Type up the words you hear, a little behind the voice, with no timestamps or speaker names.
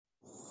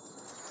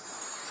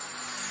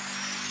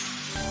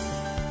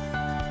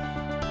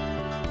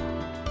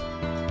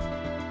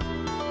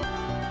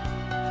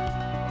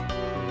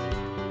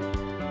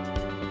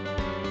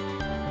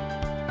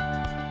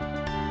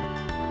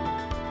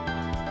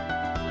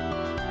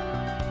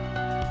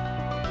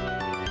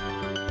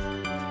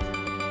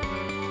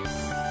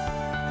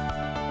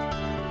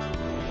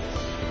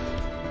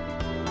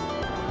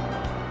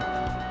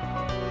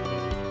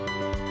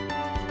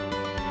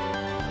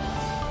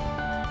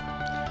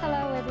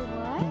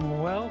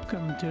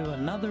welcome to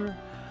another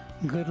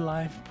Good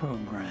Life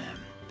program.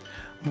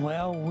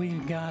 Well,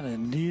 we've got a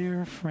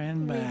dear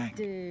friend back.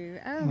 We do.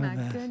 Oh my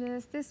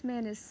goodness, this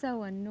man is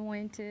so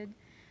anointed.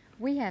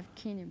 We have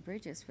Kynan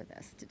Bridges with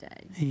us today.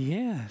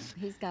 Yes.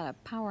 He's got a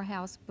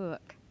powerhouse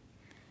book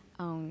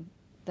on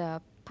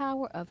the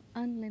power of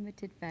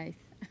unlimited faith.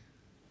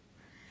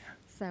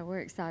 So we're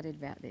excited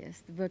about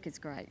this. The book is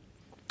great.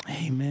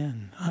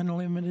 Amen.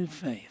 Unlimited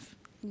faith.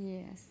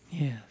 Yes.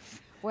 Yes.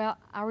 Well,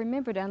 I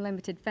remembered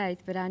unlimited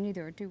faith, but I knew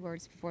there were two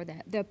words before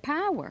that. The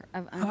power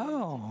of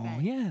unlimited faith. Oh,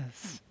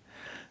 yes.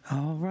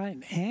 All right.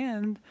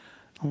 And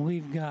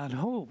we've got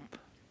Hope.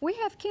 We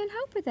have Ken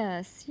Hope with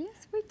us.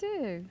 Yes, we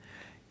do.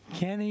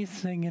 Kenny's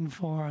singing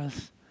for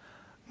us,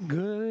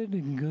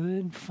 Good,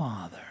 Good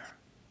Father.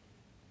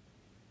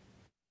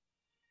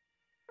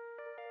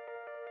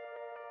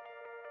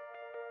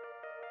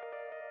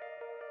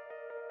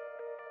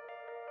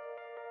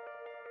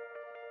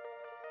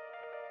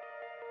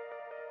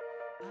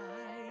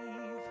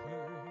 I've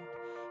heard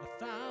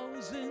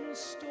 1,000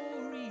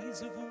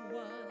 stories of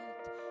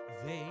what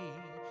they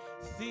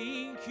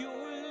think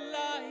you're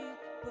like,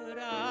 but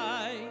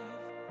I've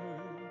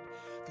heard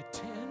the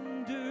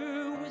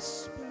tender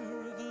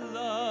whisper of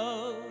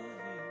love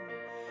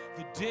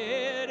in the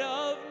dead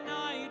of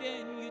night,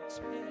 and you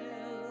tell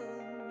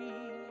me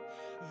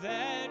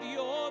that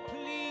you're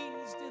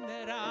pleased and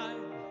that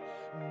I'm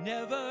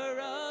never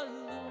alone.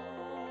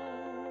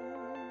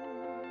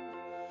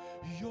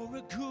 You're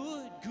a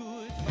good,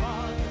 good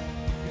father.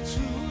 It's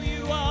who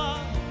you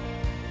are.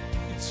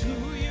 It's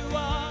who you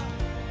are.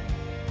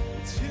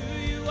 It's who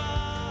you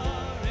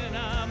are. And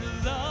I'm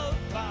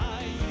loved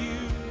by you.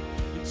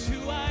 It's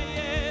who I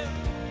am.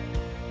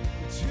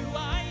 It's who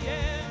I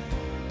am.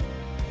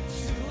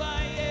 It's who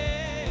I am.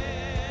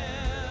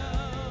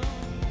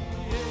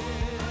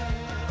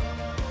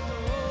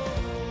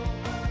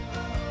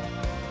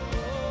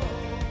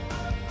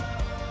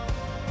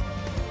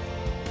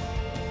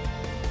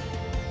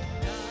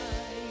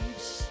 I've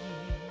seen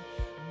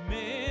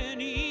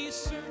many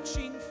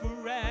searching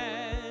for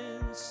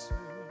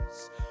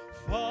answers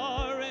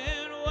far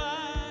and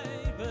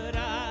wide, but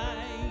I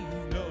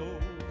know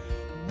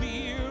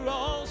we're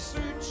all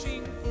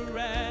searching for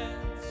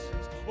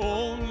answers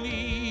only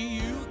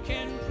you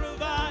can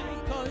provide,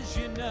 'cause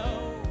you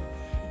know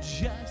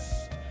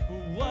just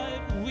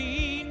what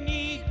we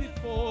need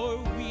before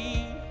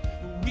we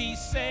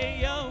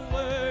say a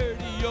word.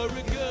 You're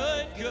a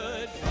good,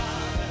 good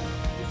father.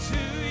 It's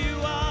who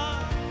you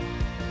are.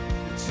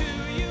 It's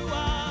who you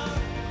are.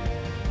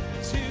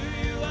 It's who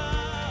you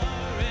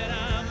are. And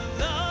I'm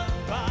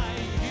loved by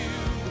you.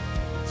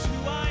 It's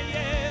who I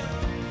am.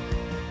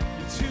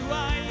 It's who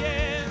I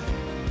am.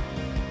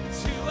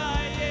 It's who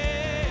I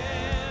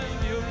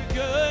am. You're a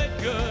good,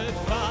 good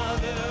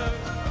father.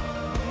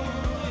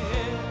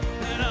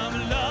 Yeah. And I'm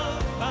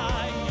loved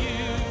by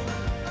you.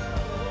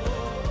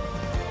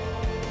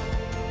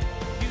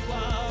 You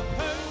are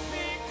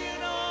perfect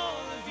in all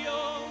of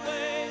your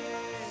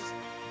ways.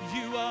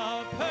 You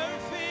are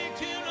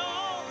perfect in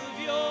all of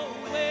your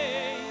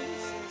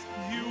ways.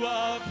 You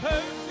are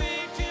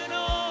perfect in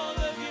all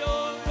of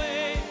your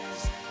ways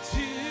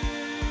to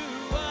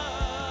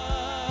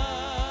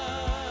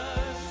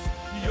us.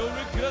 You're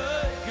a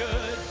good,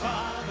 good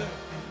father.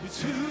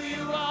 It's who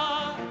you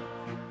are.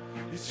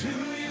 It's who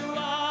you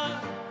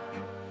are.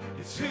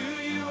 It's who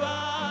you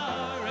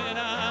are. And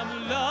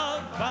I'm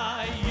loved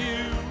by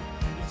you.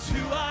 It's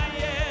who I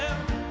am.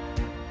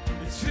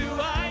 It's who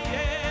I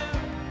am.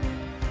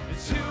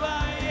 It's who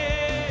I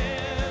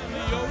am.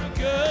 You're a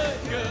good,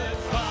 good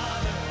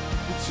father.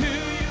 It's who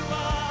you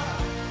are.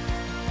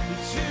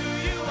 It's who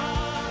you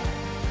are.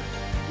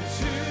 It's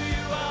who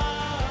you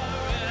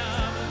are. And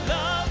I'm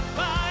loved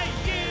by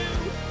you.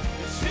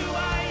 It's who I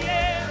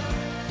am.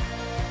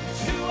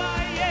 It's who I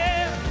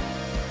am.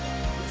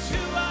 It's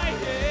who I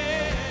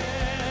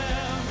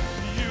am.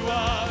 You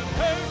are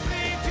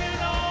perfect in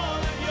all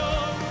of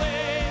your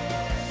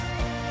ways.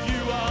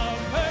 You are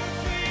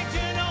perfect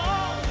in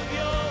all of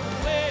your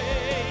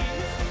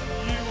ways.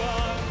 You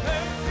are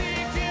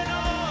perfect in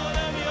all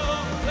of your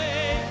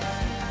ways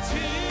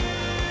to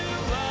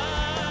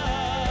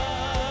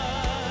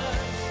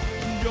us.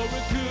 You're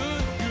a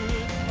good,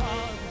 good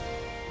father.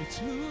 It's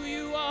who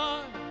you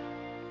are.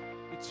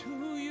 It's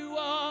who you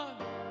are.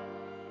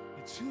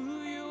 It's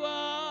who you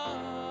are.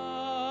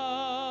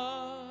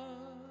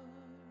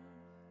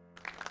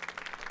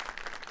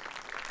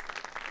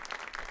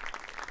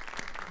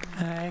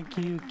 Thank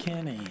you,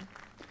 Kenny.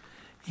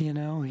 You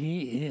know,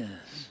 he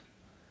is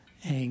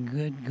a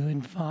good,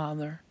 good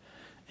father,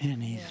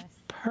 and he's Yes.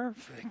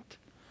 perfect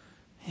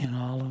in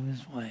all of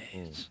his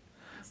ways.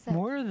 So,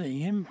 We're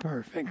the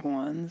imperfect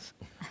ones.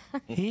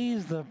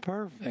 He's the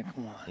perfect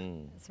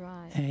one. that's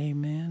right.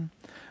 Amen.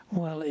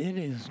 Well, it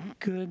is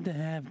good to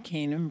have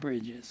Kynan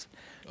Bridges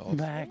Awesome.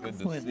 back Good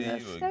to with see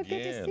us. you So good to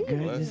again. see you Good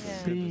to Blessings.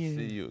 see Good you. to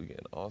see you again.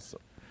 Awesome.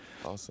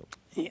 Awesome.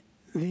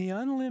 The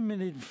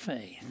unlimited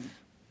faith,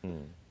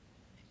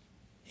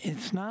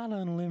 it's not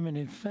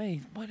unlimited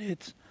faith, but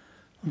it's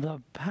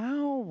the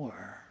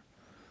power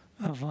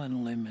of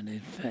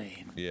unlimited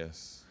faith.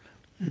 Yes.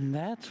 And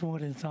that's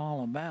what it's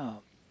all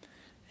about.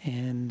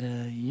 And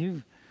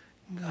you've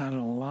got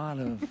a lot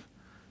of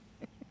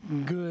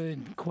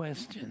good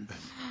questions.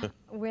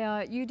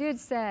 Well, you did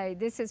say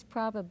this is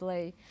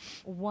probably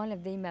one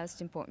of the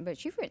most important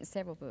books. You've written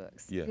several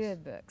books, Yes.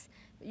 good books.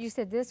 But you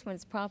said this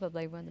one's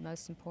probably one of the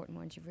most important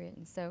ones you've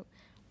written. So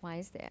why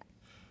is that?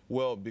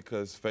 Well,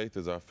 because faith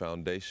is our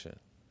foundation.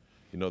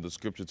 You know, the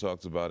scripture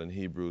talks about in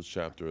Hebrews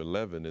chapter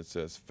 11, it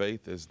says,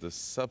 faith is the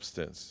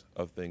substance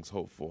of things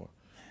hoped for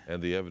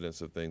and the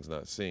evidence of things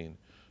not seen,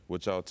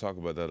 which I'll talk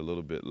about that a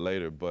little bit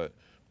later. But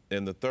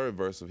in the third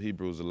verse of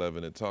Hebrews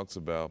 11, it talks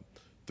about,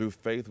 through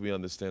faith we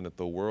understand that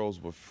the worlds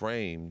were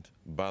framed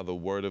by the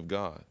word of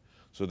God,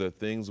 so that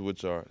things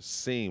which are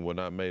seen were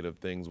not made of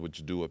things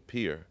which do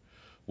appear,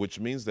 which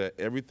means that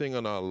everything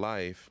in our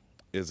life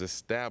is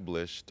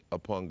established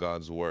upon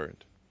God's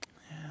word.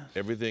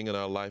 Everything in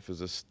our life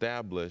is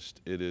established,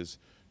 it is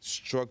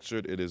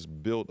structured, it is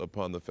built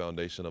upon the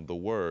foundation of the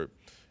word.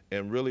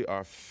 And really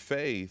our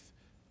faith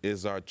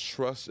is our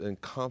trust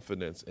and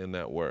confidence in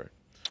that word.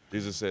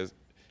 Jesus says,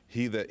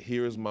 he that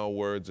hears my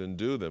words and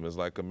do them is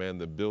like a man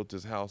that built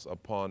his house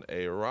upon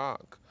a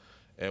rock.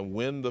 And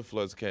when the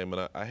floods came,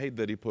 and I hate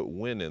that he put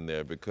when in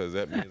there because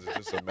that means it's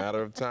just a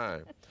matter of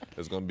time.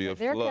 There's going to be a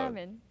They're flood.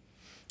 coming.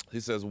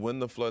 He says, when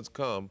the floods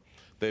come,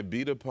 they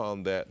beat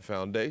upon that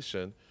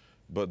foundation,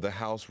 but the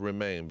house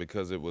remained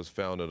because it was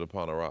founded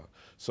upon a rock.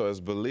 So as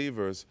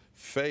believers,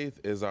 faith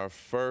is our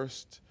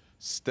first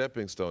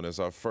stepping stone, is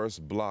our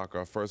first block,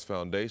 our first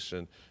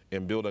foundation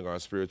in building our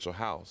spiritual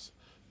house,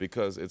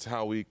 because it's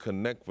how we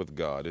connect with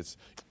God. It's,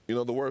 you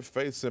know, the word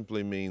faith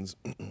simply means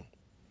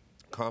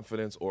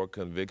confidence or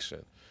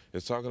conviction.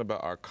 It's talking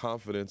about our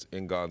confidence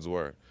in God's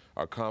word,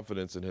 our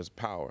confidence in his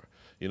power.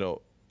 You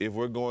know, if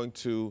we're going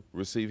to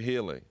receive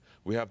healing,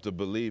 we have to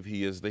believe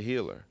he is the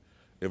healer.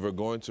 If we're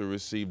going to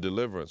receive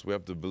deliverance, we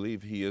have to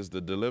believe he is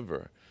the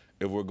deliverer.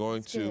 If we're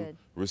going to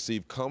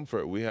receive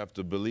comfort, we have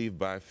to believe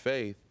by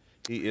faith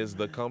he is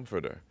the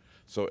comforter.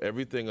 So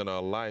everything in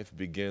our life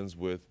begins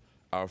with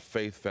our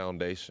faith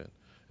foundation.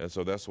 And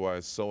so that's why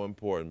it's so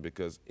important,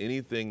 because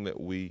anything that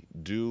we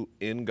do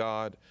in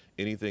God,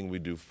 anything we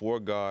do for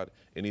God,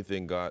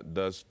 anything God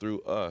does through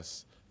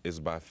us is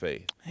by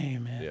faith.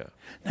 Amen. Yeah.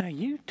 Now,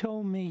 you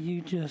told me you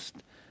just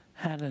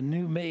had a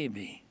new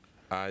baby.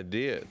 I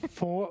did.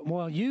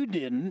 Well, you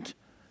didn't,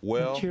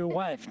 Well, but your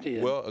wife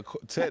did. Well,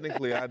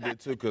 technically I did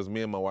too, because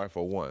me and my wife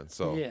are one.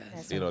 So,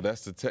 Yes. you know,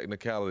 that's the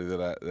technicality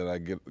that I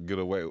get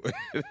away with.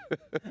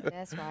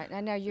 That's right.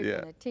 I know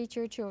you're going to teach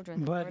your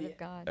children the Word of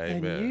God.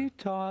 And Amen. you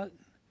taught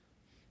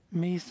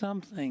me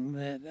something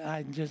that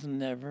I just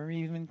never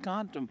even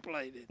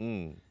contemplated.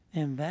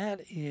 And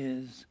that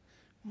is,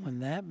 when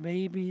that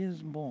baby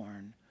is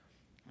born,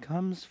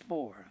 comes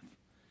forth,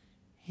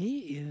 he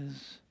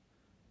is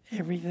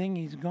everything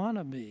he's going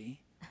to be.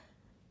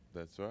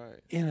 That's right.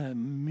 In a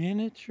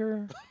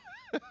miniature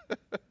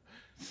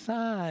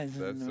size.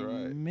 That's and a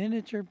right.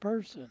 miniature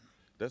person.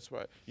 That's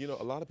right. You know,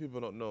 a lot of people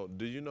don't know.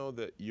 Do you know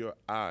that your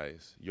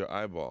eyes, your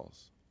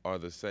eyeballs, are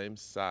the same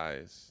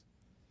size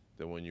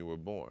than when you were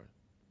born?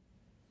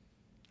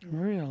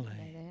 Really?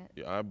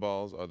 Your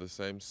eyeballs are the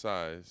same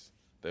size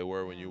they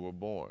were when you were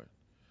born.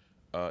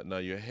 Now,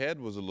 your head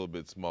was a little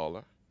bit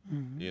smaller.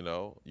 You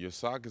know, your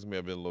sockets may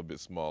have been a little bit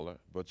smaller,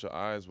 but your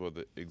eyes were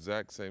the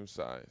exact same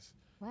size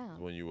as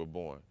when you were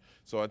born.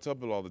 So I tell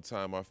people all the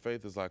time, our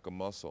faith is like a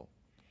muscle.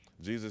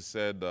 Jesus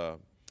said,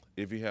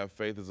 if you have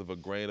faith as of a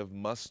grain of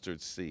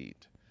mustard seed,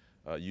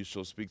 you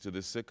shall speak to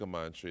this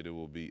sycamore tree that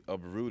will be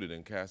uprooted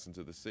and cast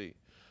into the sea.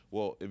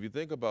 Well, if you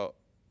think about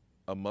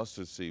a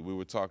mustard seed, we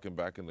were talking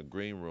back in the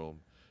green room,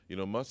 you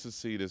know, mustard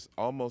seed is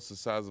almost the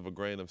size of a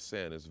grain of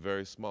sand. It's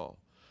very small.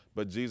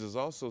 But Jesus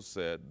also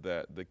said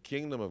that the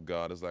kingdom of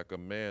God is like a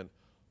man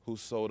who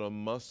sowed a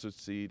mustard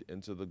seed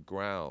into the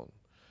ground.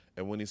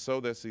 And when he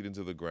sowed that seed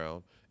into the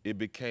ground, it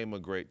became a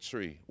great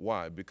tree.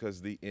 Why?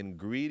 Because the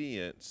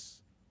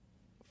ingredients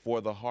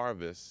for the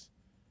harvest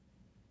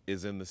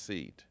is in the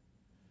seed.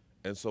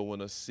 And so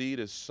when a seed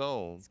is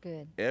sown,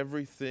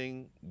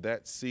 everything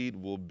that seed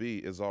will be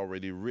is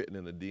already written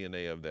in the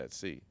DNA of that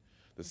seed.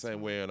 The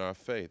same way in our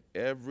faith,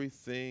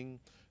 everything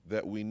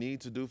that we need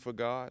to do for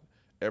God,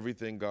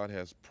 everything God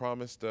has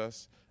promised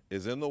us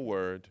is in the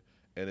Word,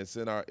 and it's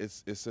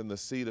in the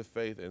seed of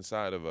faith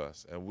inside of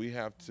us. And we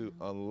have to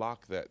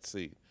unlock that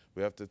seed.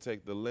 We have to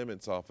take the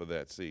limits off of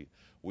that seed.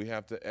 We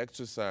have to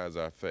exercise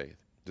our faith.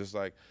 Just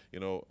like,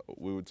 you know,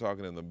 we were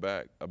talking in the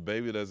back, a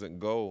baby doesn't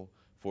go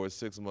for a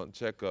 6-month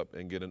checkup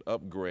and get an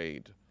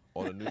upgrade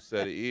on a new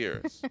set of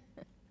ears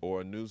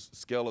or a new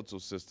skeletal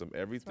system.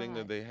 Everything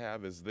that they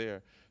have is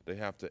there. They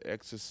have to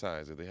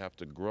exercise it. They have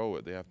to grow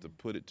it. They have to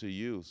put it to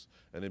use,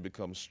 and it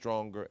becomes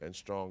stronger and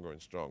stronger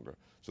and stronger.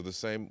 So the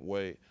same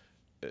way,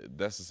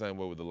 that's the same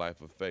way with the life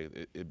of faith.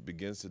 It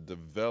begins to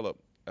develop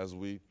as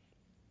we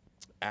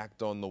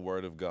act on the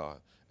Word of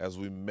God, as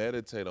we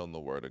meditate on the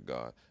Word of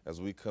God,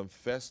 as we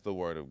confess the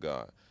Word of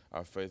God.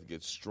 Our faith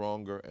gets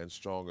stronger and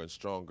stronger and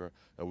stronger,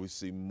 and we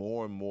see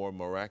more and more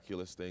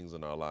miraculous things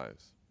in our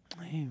lives.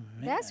 Amen.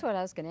 That's what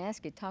I was going to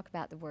ask you. Talk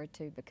about the word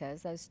too,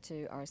 because those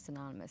two are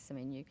synonymous. I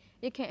mean,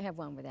 you can't have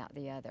one without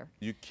the other.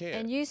 You can't.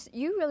 And you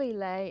really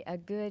lay a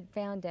good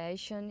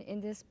foundation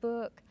in this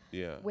book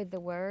Yeah. with the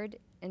word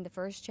in the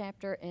first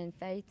chapter and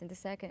faith in the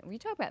second. We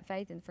talk about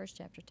faith in the first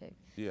chapter too.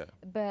 Yeah.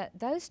 But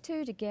those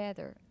two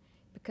together,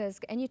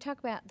 and you talk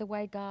about the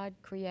way God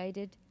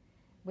created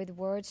with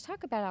words.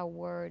 Talk about our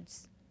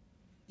words.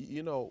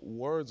 You know,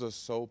 words are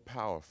so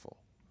powerful.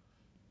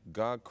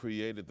 God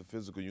created the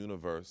physical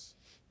universe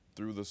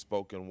through the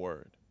spoken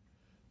word.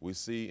 We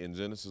see in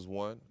Genesis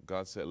 1,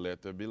 God said,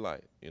 let there be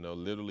light. You know,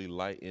 literally,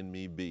 light in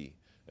me be.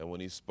 And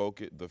when he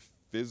spoke it, the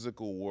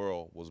physical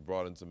world was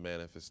brought into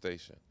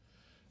manifestation.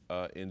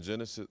 In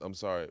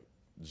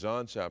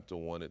John chapter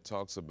 1, it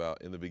talks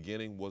about, in the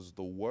beginning was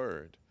the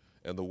Word,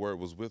 and the Word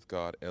was with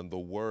God, and the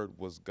Word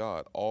was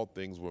God. All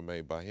things were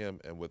made by him,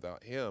 and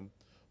without him,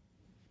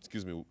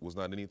 was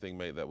not anything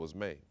made that was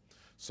made.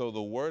 So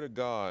the Word of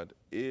God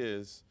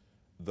is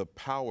the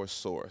power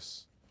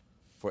source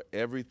for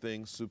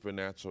everything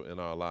supernatural in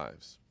our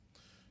lives.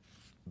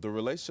 The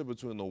relationship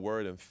between the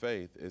Word and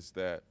faith is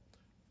that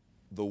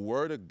the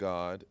Word of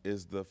God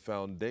is the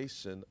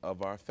foundation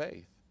of our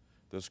faith.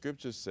 The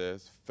scripture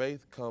says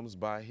faith comes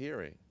by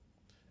hearing,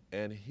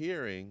 and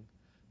hearing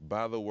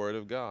by the Word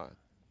of God.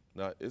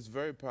 Now, it's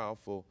very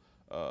powerful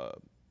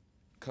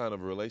kind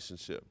of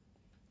relationship.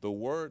 The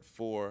word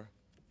for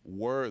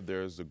word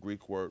there is the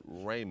Greek word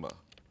rhema.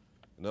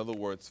 In other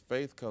words,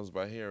 faith comes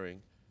by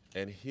hearing,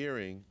 and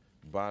hearing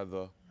by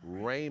the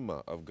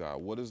rhema of God.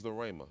 What is the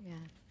rhema? Yeah.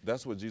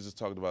 That's what Jesus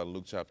talked about in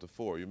Luke chapter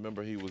 4. You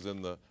remember he was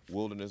in the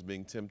wilderness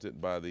being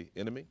tempted by the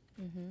enemy,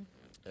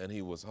 and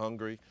he was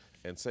hungry,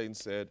 and Satan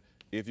said,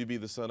 if you be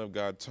the Son of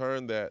God,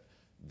 turn that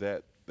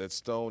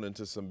stone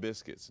into some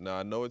biscuits. Now,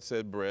 I know it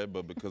said bread,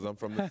 but because I'm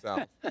from the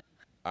South,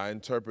 I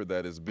interpret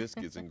that as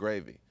biscuits and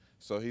gravy.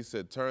 So he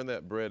said, turn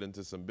that bread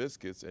into some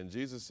biscuits, and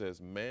Jesus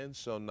says, man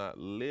shall not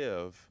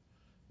live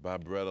by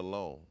bread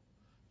alone,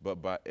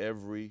 but by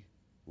every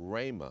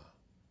rhema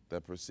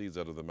that proceeds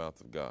out of the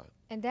mouth of God.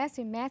 And that's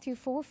in Matthew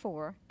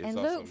 4:4 It's and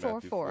also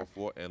Luke 4:4.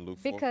 4:4 and Luke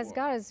 4:4. Because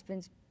God has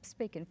been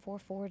speaking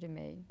 4:4 to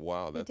me.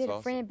 Wow, that's He did awesome.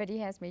 a friend, but he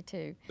has me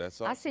too.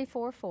 That's I awesome. see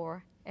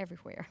 4:4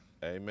 everywhere.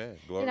 Amen.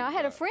 Glory You know, I to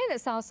had a God. friend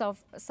that saw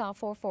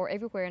 4:4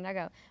 everywhere, and I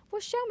go,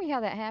 well, show me how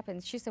that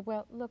happens. She said,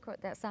 well, look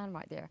at that sign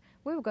right there.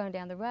 We were going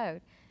down the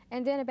road.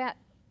 And then about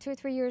 2 or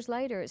 3 years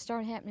later, it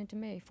started happening to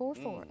me,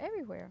 4:4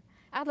 everywhere.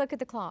 I'd look at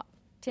the clock,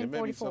 There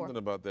may be 10:44. something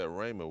about that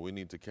rhema we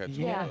need to catch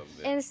Yeah, up of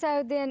there. and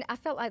so then I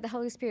felt like the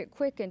Holy Spirit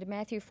quickened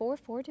Matthew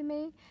 4:4 to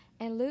me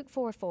and Luke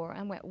 4:4.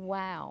 I went,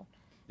 wow.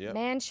 Yep.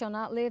 Man shall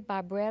not live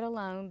by bread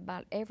alone,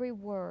 but every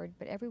word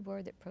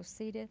that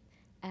proceedeth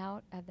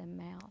out of the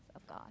mouth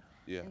of God.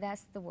 Yeah. And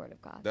that's the word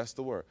of God. That's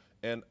the word.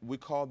 And we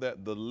call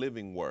that the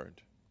living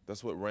word.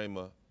 That's what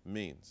rhema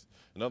means.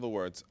 In other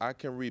words, I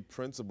can read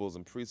principles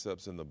and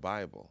precepts in the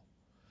Bible,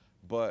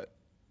 but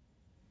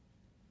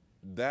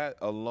that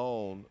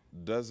alone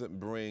doesn't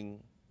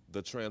bring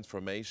the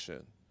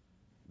transformation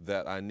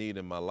that I need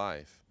in my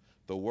life.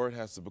 The word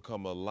has to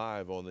become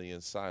alive on the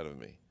inside of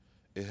me.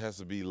 It has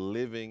to be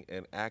living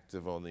and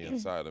active on the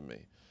inside of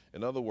me.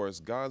 In other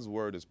words, God's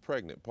word is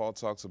pregnant. Paul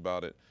talks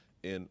about it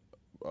in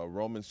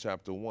Romans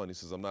chapter 1. He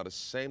says, I'm not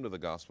ashamed of the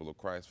gospel of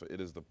Christ, for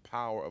it is the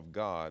power of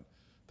God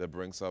that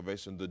brings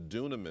salvation, the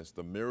dunamis,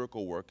 the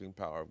miracle-working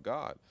power of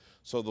God.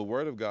 So the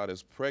word of God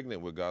is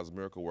pregnant with God's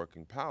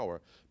miracle-working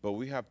power, but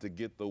we have to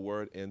get the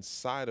word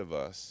inside of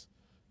us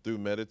through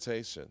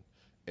meditation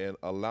and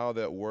allow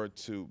that word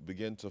to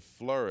begin to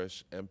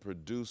flourish and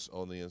produce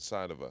on the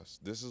inside of us.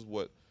 This is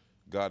what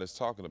God is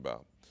talking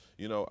about.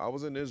 You know, I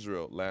was in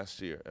Israel last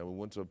year, and we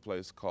went to a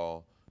place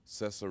called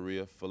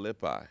Caesarea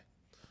Philippi.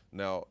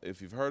 Now,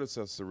 if you've heard of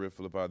Caesarea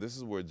Philippi, this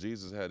is where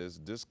Jesus had his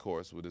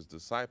discourse with his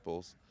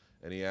disciples,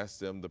 and he asked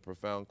them the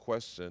profound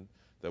question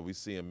that we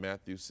see in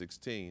Matthew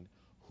 16,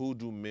 who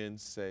do men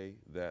say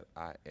that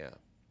I am?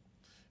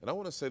 And I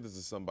want to say this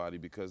to somebody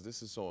because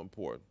this is so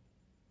important.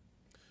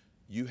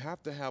 You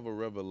have to have a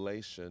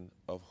revelation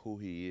of who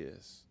he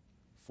is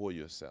for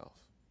yourself.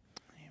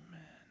 Amen.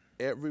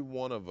 Every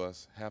one of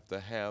us have to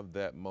have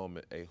that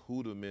moment, a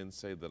who do men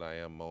say that I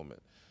am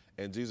moment.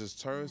 And Jesus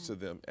turns to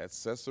them at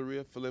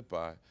Caesarea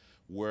Philippi,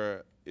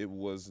 where it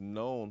was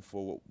known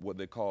for what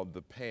they called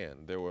the Pan.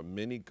 There were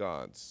many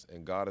gods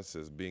and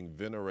goddesses being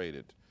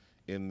venerated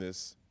in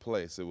this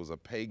place. It was a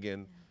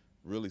pagan,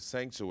 really,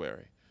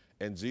 sanctuary.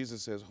 And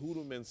Jesus says, who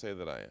do men say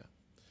that I am?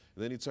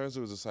 And then he turns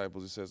to his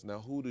disciples. He says, now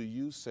who do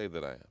you say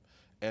that I am?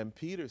 And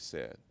Peter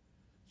said,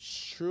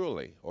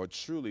 surely or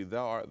truly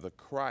thou art the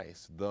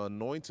Christ, the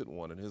anointed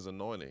one, and his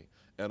anointing,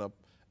 and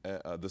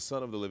the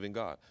Son of the living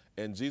God.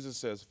 And Jesus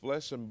says,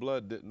 flesh and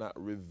blood did not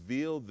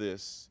reveal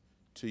this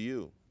to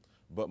you,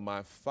 but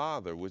my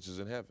Father which is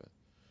in heaven.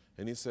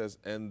 And he says,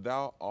 and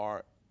thou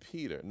art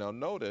Peter. Now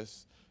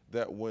notice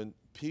that when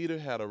Peter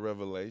had a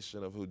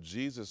revelation of who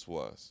Jesus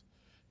was,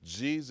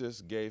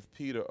 Jesus gave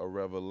Peter a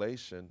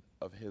revelation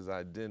of his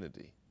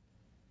identity.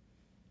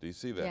 Do you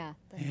see that? Yeah.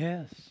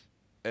 Yes.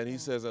 And he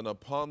says, and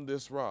upon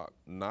this rock,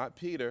 not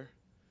Peter,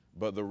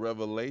 But the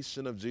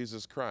revelation of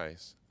Jesus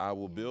Christ, I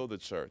will build the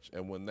church.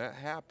 And when that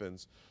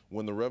happens,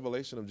 when the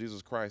revelation of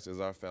Jesus Christ is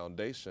our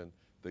foundation,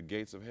 the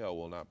gates of hell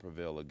will not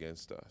prevail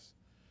against us.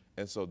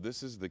 And so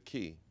this is the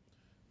key.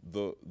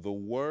 The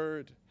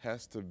word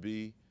has to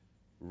be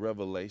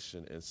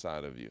revelation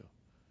inside of you.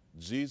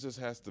 Jesus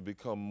has to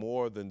become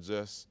more than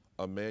just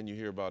a man you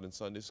hear about in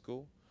Sunday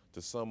school,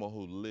 to someone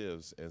who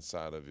lives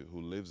inside of you,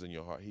 who lives in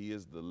your heart. He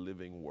is the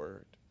living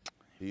word.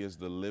 He is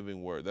the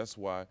living word. That's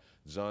why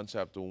John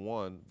chapter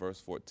 1, verse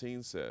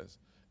 14 says,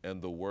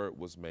 and the word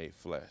was made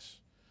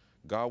flesh.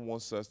 God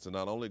wants us to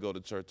not only go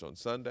to church on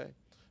Sunday,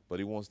 but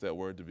he wants that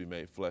word to be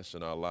made flesh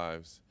in our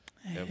lives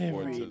and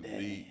for it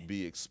to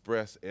be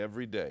expressed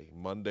every day,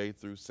 Monday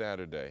through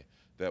Saturday.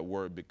 That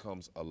word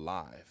becomes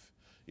alive.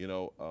 You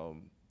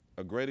know,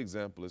 a great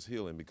example is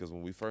healing, because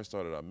when we first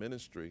started our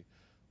ministry,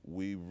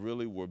 we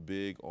really were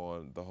big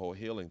on the whole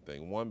healing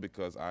thing. One,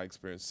 because I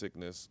experienced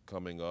sickness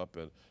coming up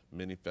and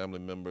many family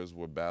members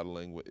were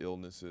battling with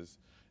illnesses.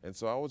 And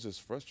so I was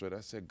just frustrated.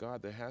 I said,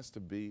 God, there has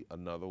to be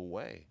another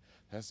way.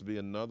 There has to be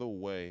another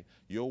way.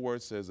 Your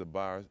word says that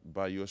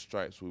by your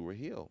stripes we were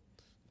healed.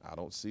 I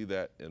don't see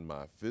that in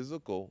my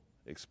physical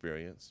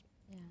experience.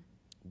 Yeah.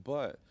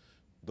 But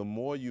the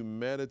more you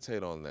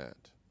meditate on that,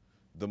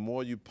 the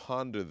more you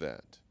ponder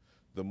that,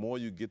 the more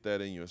you get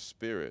that in your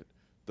spirit,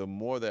 the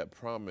more that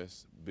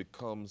promise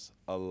becomes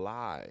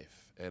alive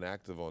and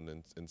active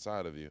on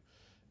inside of you.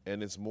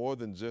 And it's more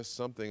than just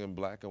something in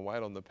black and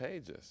white on the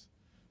pages.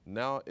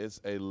 Now it's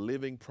a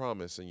living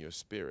promise in your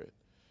spirit.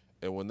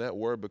 And when that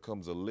word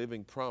becomes a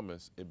living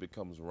promise, it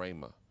becomes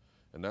rhema.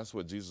 And that's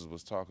what Jesus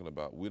was talking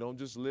about. We don't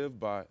just live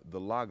by the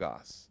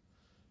logos,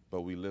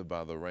 but we live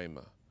by the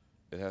rhema.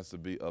 It has to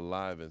be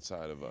alive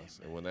inside of us.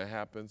 And when that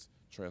happens,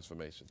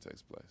 transformation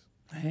takes place.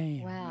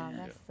 Amen. Wow,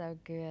 that's so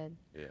good.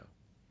 Yeah.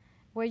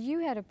 Well, you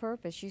had a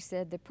purpose. You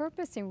said the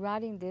purpose in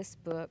writing this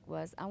book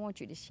was, I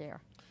want you to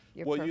share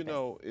your purpose. Well, you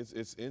know,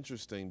 it's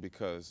interesting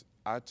because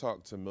I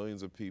talk to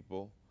millions of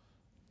people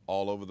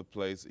all over the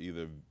place,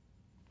 either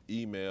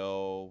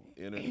email,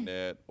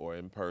 internet, or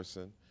in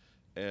person,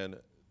 and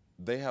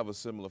they have a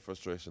similar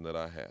frustration that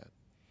I had.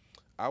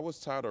 I was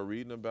tired of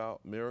reading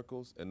about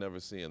miracles and never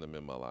seeing them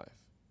in my life.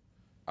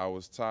 I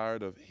was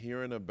tired of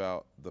hearing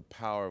about the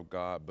power of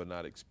God but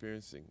not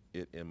experiencing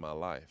it in my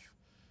life.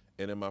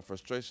 And in my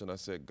frustration, I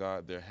said,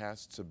 God, there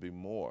has to be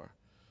more.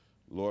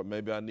 Lord,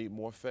 maybe I need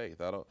more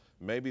faith.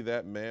 Maybe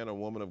that man or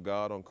woman of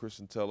God on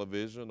Christian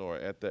television or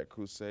at that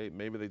crusade,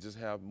 maybe they just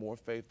have more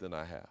faith than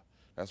I have.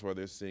 That's why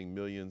they're seeing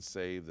millions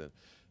saved.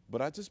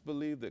 But I just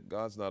believe that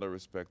God's not a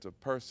respecter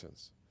of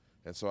persons.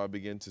 And so I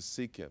began to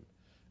seek him.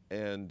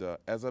 And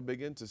as I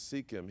began to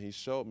seek him, he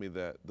showed me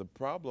that the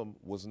problem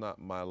was not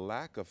my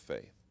lack of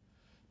faith,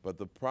 but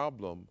the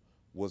problem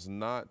was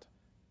not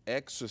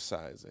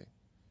exercising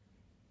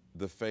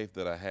the faith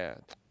that I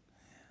had.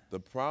 The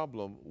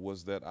problem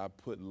was that I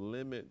put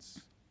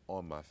limits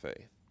on my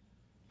faith.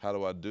 How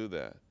do I do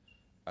that?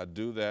 I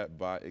do that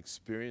by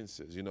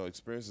experiences. You know,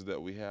 experiences that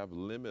we have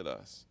limit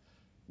us.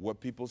 What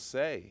people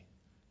say,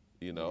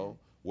 you know,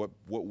 what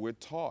we're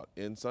taught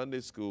in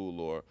Sunday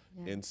school or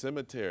in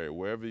cemetery,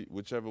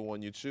 whichever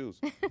one you choose,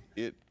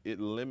 it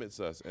limits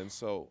us. And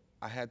so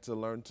I had to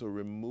learn to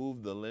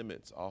remove the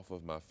limits off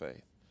of my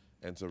faith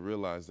and to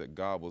realize that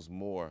God was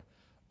more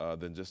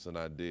than just an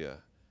idea.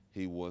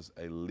 He was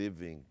a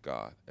living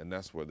God, and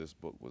that's where this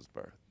book was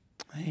birthed.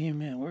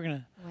 Amen. We're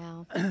going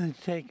to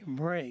take a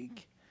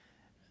break.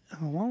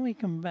 When we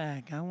come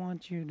back, I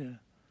want you to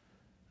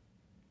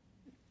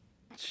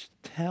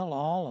tell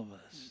all of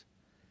us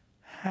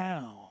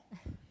how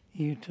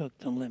you took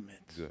the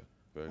limits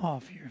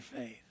off your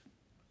faith.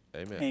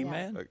 Amen.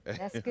 Amen. Yeah,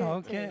 that's good.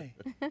 Okay.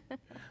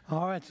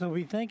 All right, so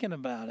be thinking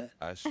about it.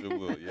 I sure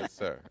will. Yes,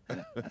 sir.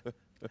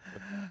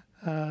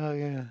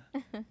 Yeah.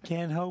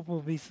 Ken Hope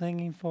will be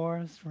singing for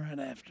us right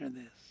after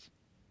this.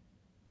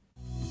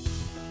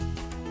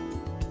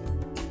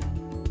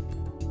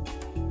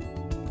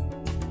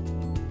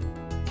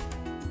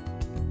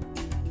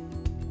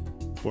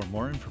 For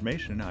more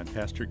information on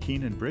Pastor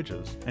Kynan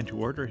Bridges and to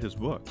order his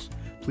books,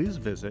 please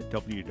visit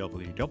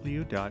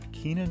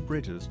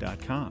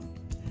www.kynanbridges.com.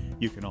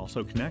 You can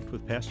also connect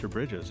with Pastor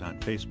Bridges on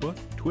Facebook,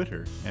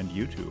 Twitter, and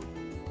YouTube.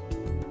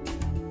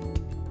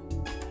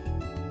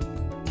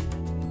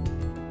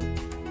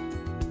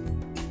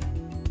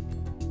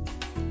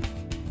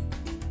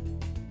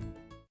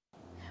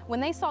 When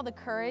they saw the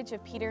courage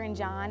of Peter and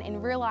John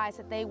and realized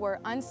that they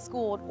were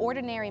unschooled,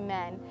 ordinary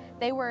men,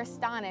 they were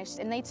astonished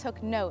and they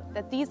took note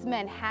that these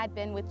men had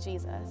been with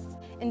Jesus.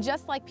 And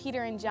just like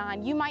Peter and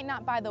John, you might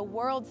not by the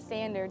world's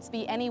standards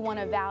be anyone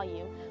of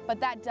value, but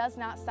that does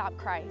not stop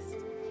Christ.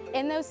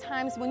 In those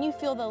times when you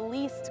feel the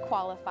least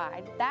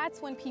qualified,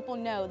 that's when people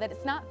know that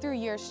it's not through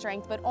your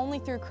strength, but only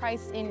through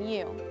Christ in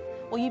you.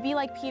 Will you be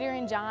like Peter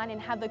and John and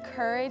have the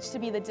courage to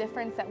be the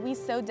difference that we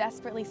so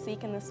desperately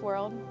seek in this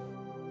world?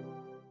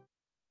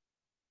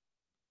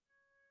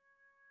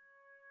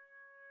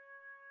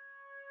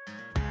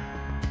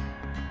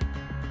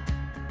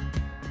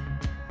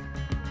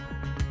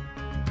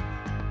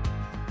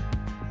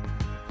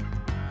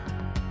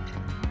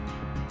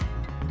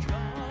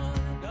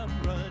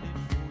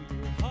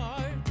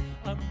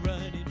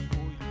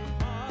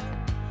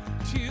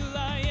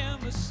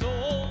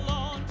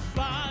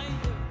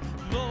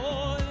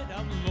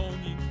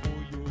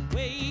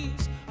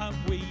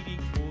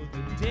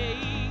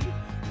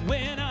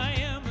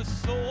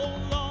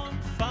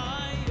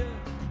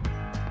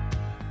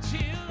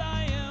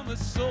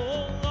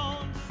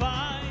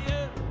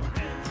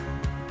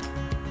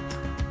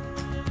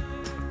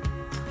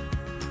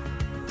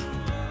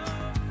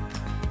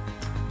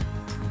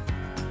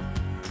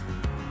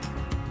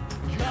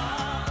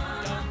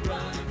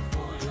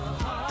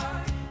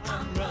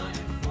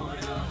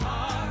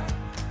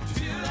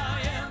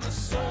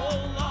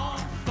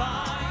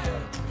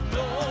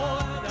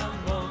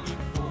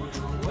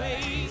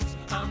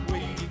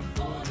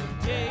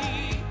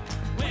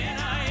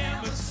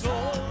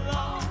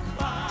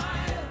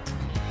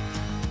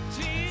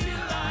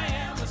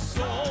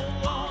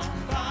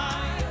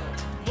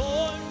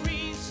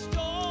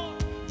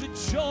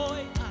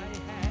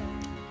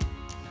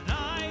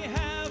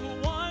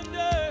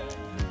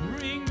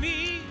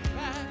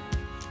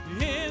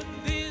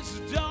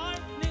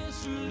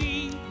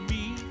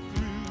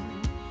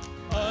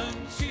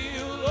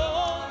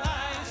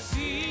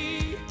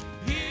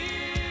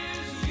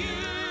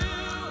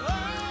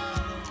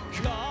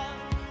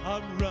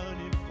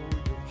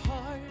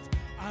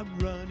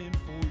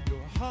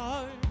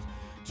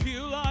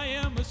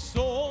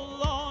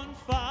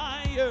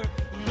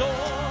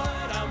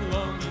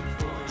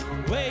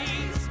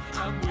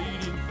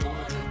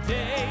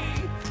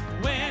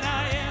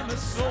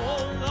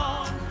 soul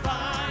on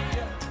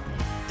fire.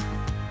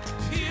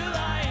 Till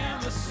I am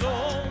a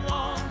soul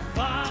on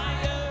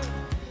fire.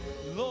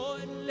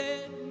 Lord,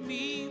 let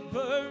me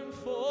burn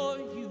for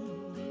you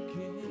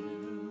again.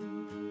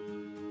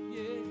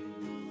 Yeah.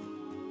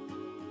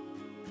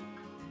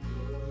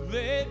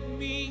 Let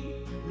me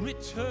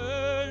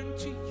return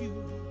to you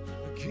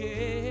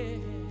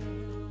again.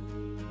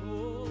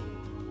 Oh.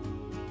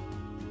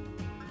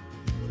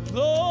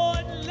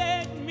 Lord,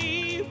 let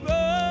me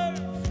burn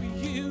for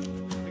you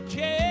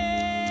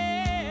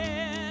again.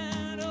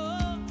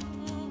 Oh.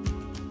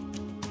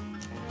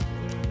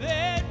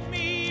 Let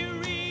me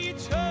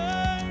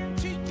return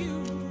to you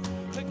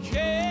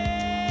again.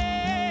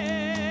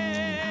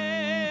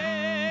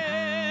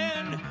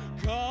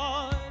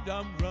 God,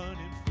 I'm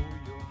running for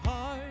your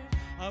heart.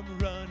 I'm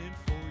running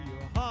for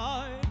your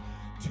heart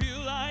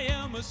till I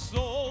am a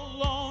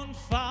soul on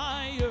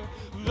fire.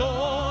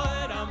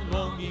 Lord, I'm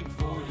longing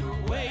for your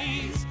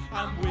ways.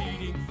 I'm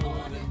waiting for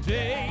the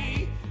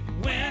day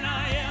when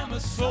I am a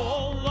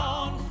soul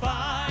on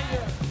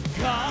fire.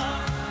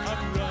 God,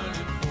 I'm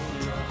running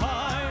for your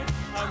heart.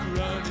 I'm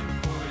running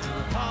for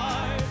your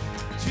heart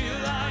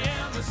till I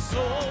am a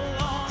soul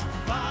on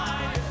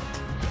fire.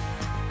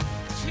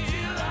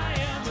 Till I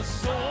am a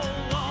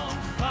soul on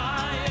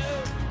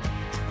fire.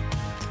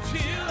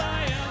 Till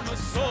I am a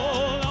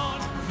soul on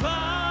fire.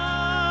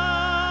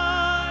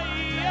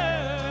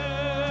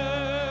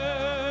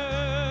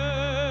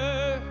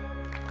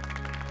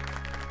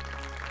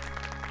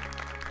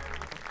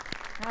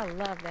 I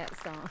love that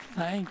song.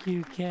 Thank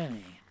you,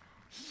 Kenny.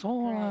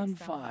 Soul Great on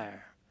song.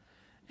 fire.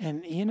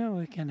 And you know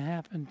it can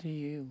happen to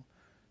you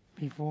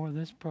before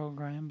this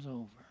program's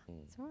over.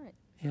 That's right.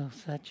 He'll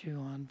set you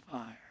on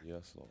fire.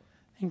 Yes, Lord.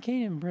 And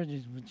Kynan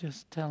Bridges was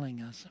just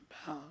telling us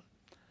about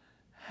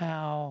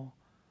how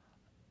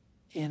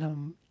in a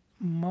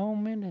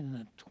moment, in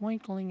the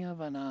twinkling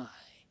of an eye,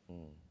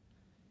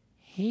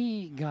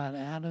 he got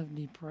out of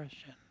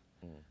depression.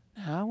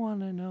 Now, I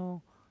want to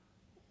know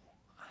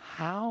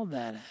how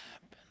that happened.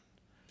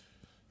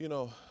 You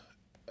know,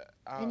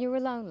 And you were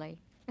lonely.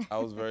 I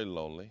was very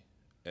lonely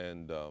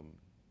and,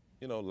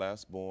 you know,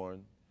 last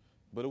born.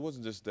 But it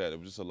wasn't just that. It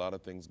was just a lot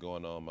of things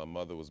going on. My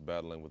mother was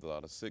battling with a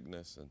lot of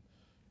sickness. And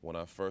when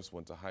I first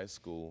went to high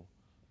school,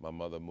 my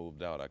mother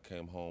moved out. I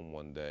came home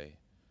one day,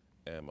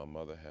 and my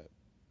mother had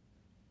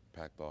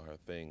packed all her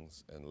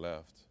things and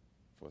left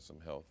for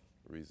some health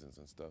reasons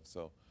and stuff.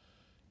 So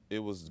it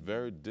was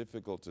very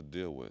difficult to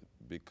deal with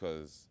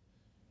because,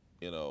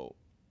 you know,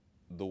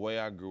 the way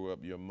I grew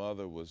up, your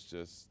mother was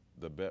just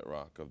the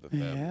bedrock of the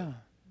family. Yeah.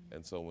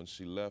 And so when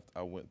she left,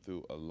 I went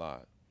through a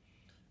lot.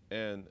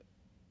 And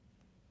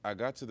I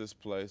got to this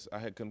place. I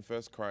had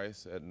confessed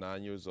Christ at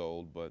 9 years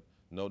old, but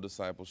no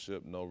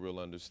discipleship, no real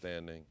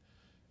understanding.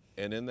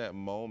 And in that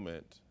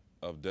moment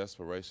of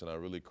desperation, I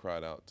really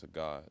cried out to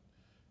God.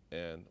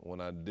 And when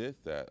I did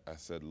that, I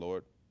said,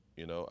 Lord,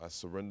 you know, I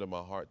surrender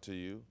my heart to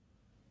you.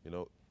 You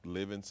know,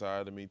 live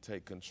inside of me,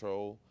 take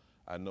control.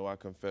 I know I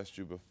confessed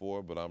you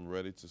before, but I'm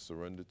ready to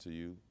surrender to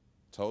you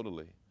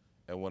totally.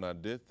 And when I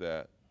did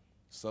that,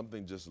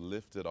 something just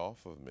lifted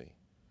off of me.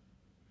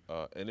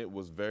 And it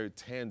was very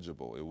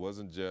tangible. It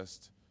wasn't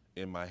just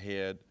in my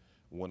head.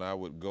 When I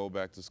would go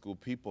back to school,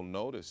 people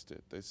noticed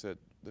it. They said,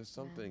 there's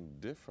something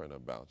different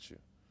about you.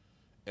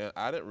 And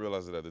I didn't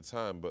realize it at the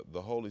time, but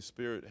the Holy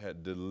Spirit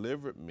had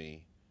delivered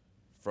me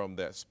from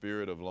that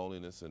spirit of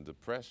loneliness and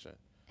depression.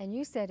 And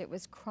you said it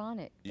was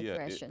chronic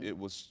depression. Yeah, it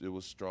was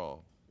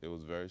strong. It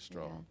was very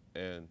strong.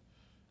 Yeah. And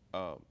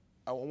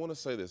I want to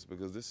say this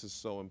because this is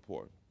so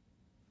important.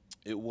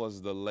 It was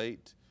the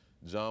late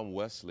John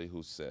Wesley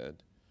who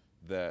said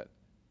that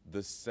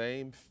the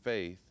same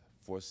faith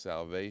for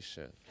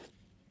salvation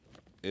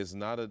is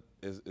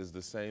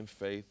the same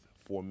faith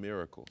for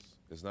miracles.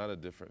 It's not a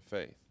different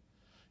faith.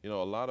 You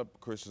know, a lot of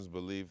Christians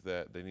believe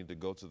that they need to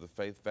go to the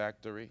faith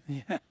factory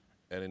and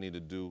they need to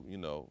do, you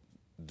know,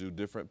 do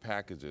different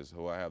packages.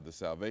 Oh, I have the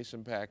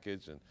salvation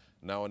package and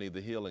now I need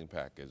the healing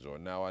package, or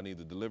now I need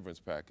the deliverance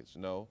package.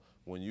 No,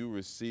 when you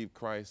receive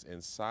Christ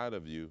inside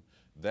of you,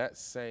 that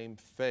same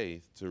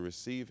faith to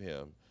receive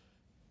him,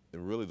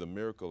 and really the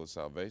miracle of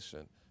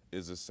salvation,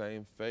 is the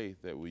same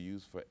faith that we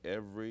use for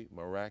every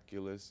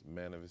miraculous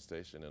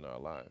manifestation in our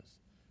lives.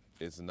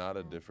 It's not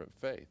a different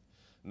faith.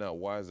 Now,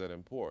 why is that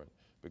important?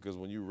 Because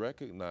when you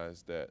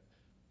recognize that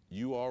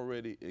you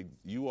already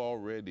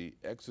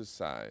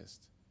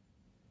exercised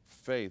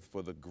faith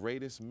for the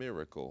greatest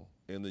miracle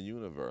in the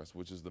universe,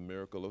 which is the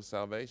miracle of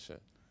salvation,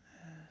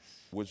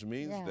 which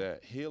means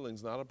that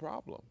healing's not a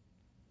problem.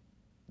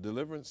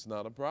 Deliverance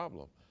not a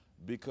problem,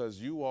 because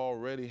you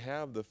already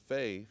have the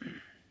faith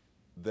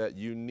that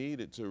you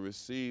needed to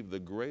receive the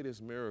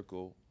greatest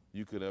miracle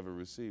you could ever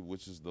receive,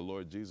 which is the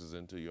Lord Jesus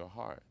into your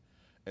heart.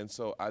 And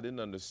so I didn't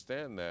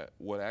understand that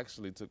what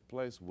actually took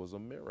place was a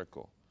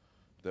miracle.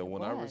 That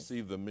when I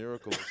received the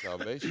miracle of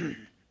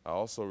salvation, I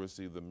also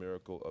received the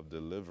miracle of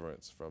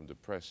deliverance from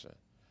depression.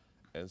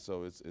 And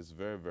so it's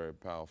very, very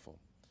powerful.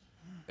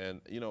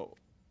 And, you know,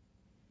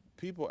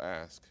 people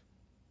ask,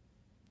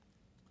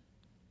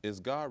 is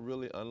God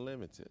really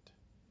unlimited?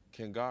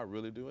 Can God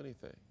really do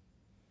anything?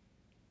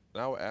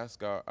 And I would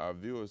ask our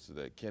viewers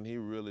today, can he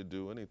really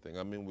do anything?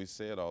 I mean, we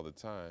say it all the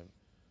time,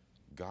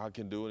 God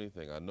can do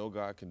anything. I know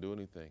God can do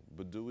anything,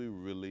 but do we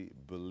really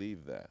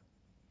believe that?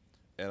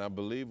 And I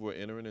believe we're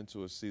entering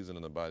into a season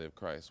in the body of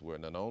Christ where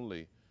not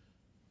only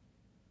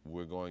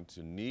we're going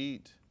to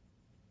need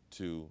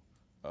to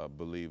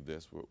believe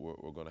this,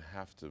 we're going to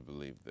have to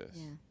believe this.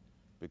 Yeah.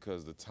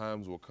 Because the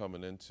times we're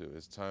coming into,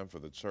 it's time for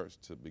the church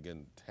to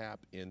begin to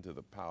tap into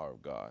the power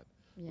of God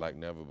like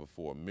never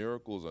before.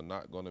 Miracles are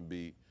not going to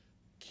be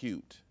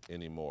cute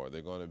anymore.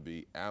 They're going to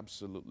be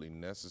absolutely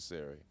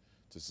necessary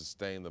to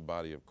sustain the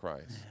body of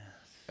Christ. Yes.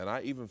 And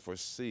I even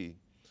foresee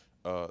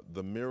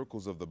the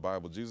miracles of the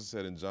Bible. Jesus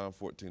said in John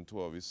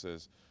 14:12, he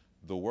says,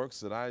 the works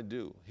that I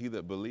do, he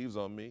that believes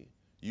on me,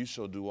 you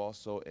shall do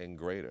also and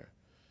greater.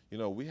 You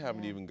know, we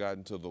haven't even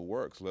gotten to the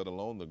works, let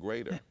alone the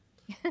greater.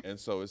 And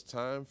so it's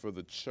time for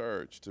the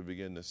church to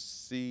begin to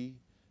see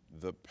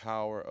the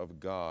power of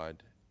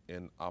God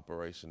in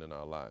operation in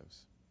our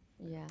lives.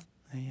 Yeah,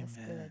 Amen. that's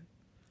good.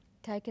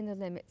 Taking the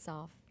limits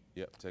off.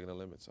 Yep, taking the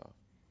limits off.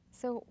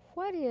 So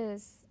what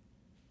is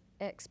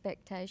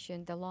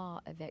expectation, the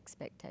law of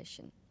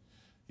expectation?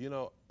 You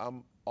know,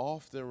 I'm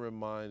often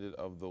reminded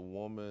of the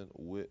woman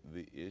with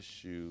the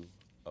issue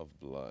of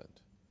blood.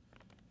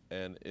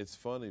 And it's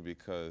funny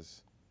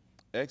because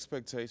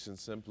expectation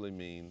simply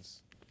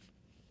means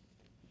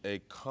a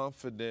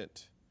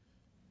confident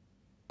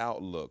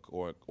outlook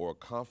or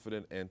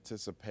confident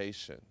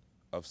anticipation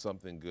of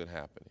something good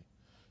happening.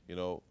 You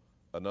know,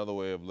 another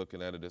way of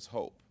looking at it is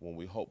hope. When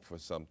we hope for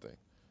something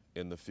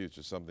in the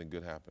future, something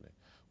good happening.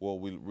 Well,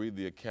 we read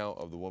the account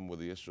of the woman with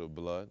the issue of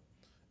blood,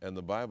 and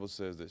the Bible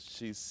says that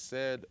she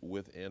said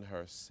within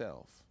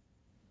herself,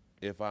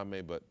 if I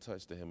may but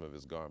touch the hem of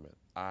his garment,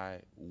 I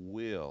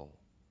will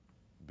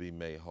be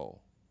made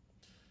whole.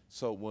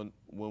 So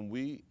when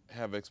we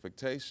have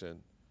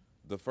expectation,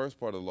 the first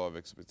part of the law of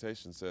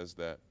expectation says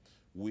that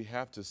we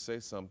have to say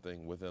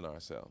something within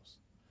ourselves.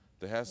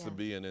 There has to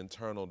be an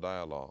internal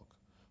dialogue.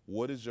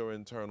 What is your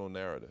internal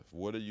narrative?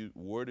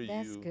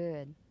 That's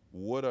good.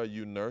 What are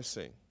you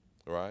nursing,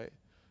 right?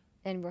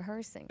 And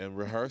rehearsing. And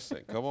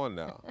rehearsing. Come on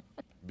now.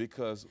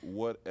 Because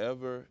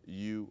whatever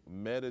you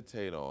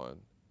meditate on,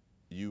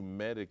 you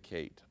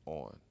medicate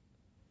on.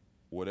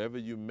 Whatever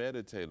you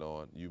meditate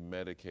on, you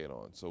medicate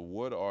on. So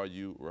what are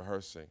you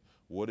rehearsing?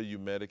 What are you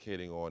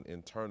medicating on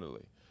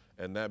internally?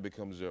 And that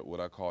becomes your,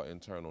 what I call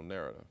internal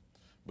narrative.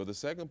 But the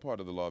second part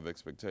of the law of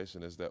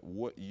expectation is that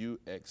what you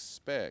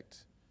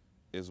expect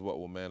is what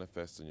will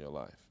manifest in your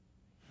life.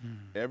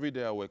 Every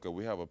day I wake up,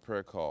 we have a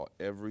prayer call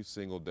every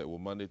single day, well,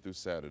 Monday through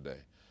Saturday.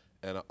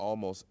 And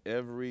almost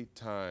every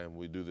time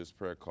we do this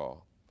prayer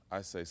call,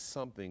 I say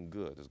something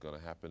good is going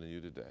to happen to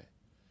you today.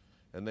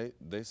 And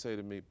they say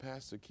to me,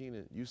 Pastor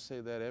Kynan, you say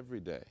that every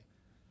day.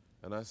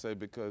 And I say,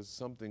 because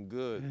something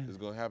good is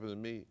going to happen to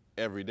me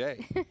every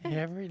day.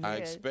 Every day. I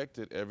expect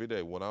it every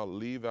day. When I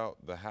leave out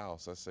the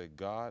house, I say,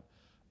 God,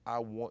 I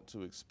want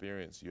to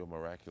experience your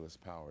miraculous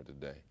power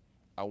today.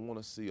 I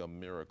want to see a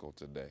miracle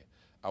today.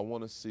 I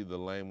want to see the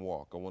lame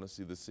walk. I want to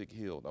see the sick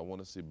healed. I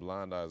want to see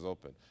blind eyes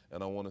open.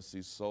 And I want to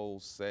see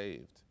souls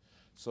saved.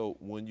 So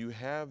when you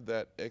have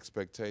that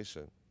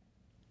expectation,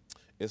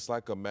 it's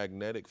like a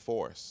magnetic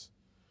force.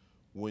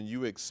 When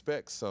you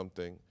expect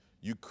something,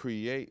 you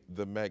create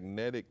the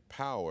magnetic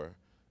power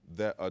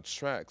that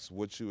attracts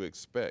what you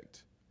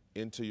expect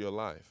into your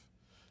life.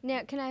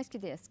 Now, can I ask you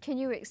this? Can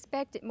you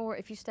expect it more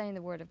if you stay in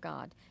the Word of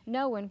God,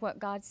 knowing what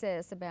God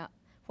says about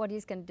what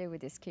He's going to do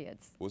with His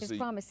kids, His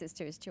promises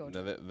to His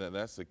children? Now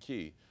that's the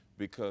key,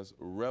 because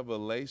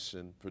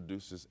revelation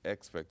produces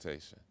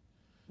expectation.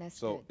 That's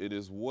so good. It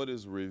is what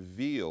is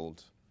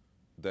revealed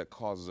that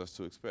causes us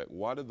to expect.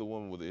 Why did the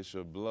woman with the issue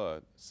of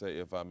blood say,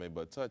 if I may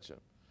but touch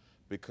him?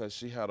 Because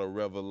she had a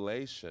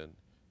revelation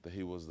that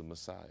he was the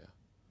Messiah.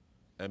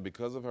 And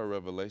because of her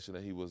revelation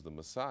that he was the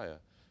Messiah,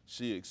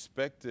 she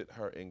expected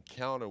her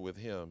encounter with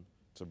him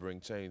to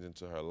bring change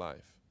into her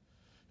life.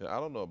 And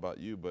I don't know about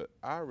you, but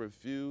I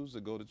refuse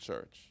to go to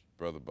church,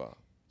 Brother Bob,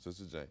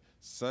 Sister Jane,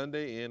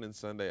 Sunday in and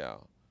Sunday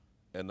out,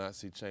 and not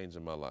see change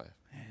in my life.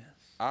 Yes.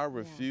 I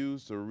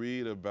refuse to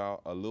read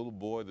about a little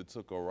boy that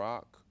took a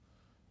rock,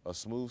 a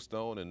smooth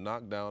stone, and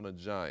knocked down a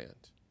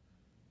giant,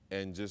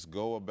 and just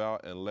go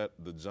about and let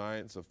the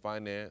giants of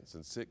finance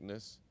and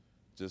sickness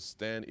just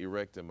stand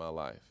erect in my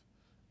life.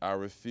 I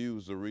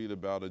refuse to read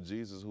about a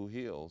Jesus who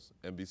heals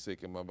and be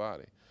sick in my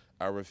body.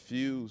 I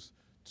refuse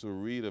to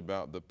read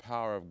about the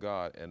power of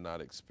God and not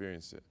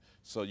experience it.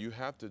 So you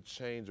have to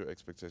change your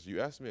expectations.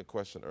 You asked me a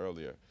question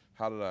earlier,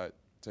 how did I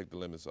take the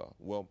limits off?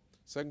 Well,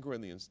 2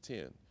 Corinthians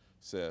 10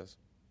 says,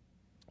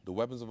 the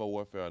weapons of our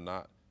warfare are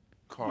not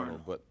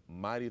carnal, but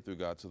mighty through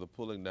God to the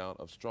pulling down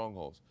of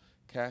strongholds,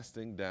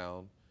 casting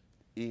down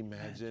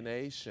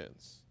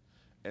imaginations.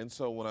 And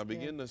so when I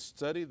begin to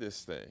study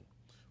this thing,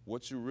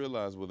 what you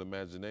realize with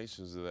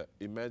imaginations is that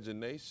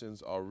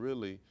imaginations are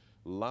really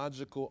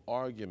logical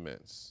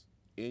arguments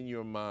in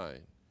your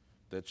mind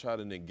that try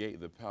to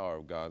negate the power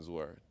of God's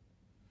word.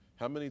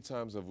 How many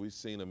times have we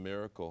seen a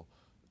miracle,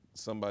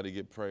 somebody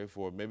get prayed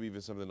for, maybe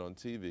even something on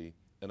TV,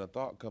 and a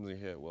thought comes in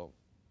your head, well,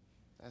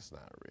 that's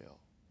not real.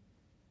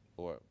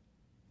 Or,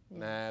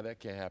 nah, that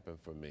can't happen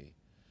for me.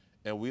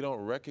 And we don't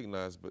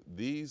recognize, but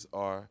these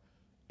are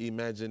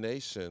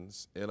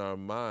imaginations in our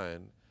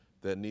mind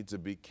that need to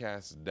be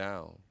cast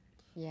down.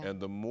 Yeah. And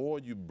the more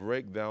you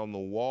break down the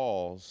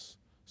walls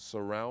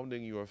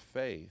surrounding your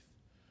faith,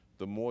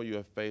 the more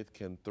your faith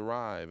can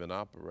thrive and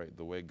operate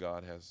the way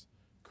God has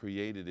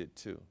created it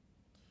to.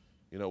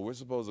 You know, we're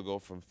supposed to go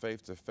from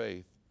faith to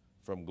faith,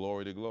 from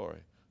glory to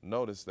glory.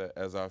 Notice that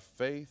as our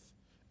faith,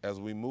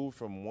 as we move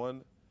from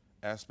one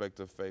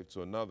aspect of faith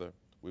to another,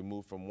 we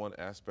move from one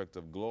aspect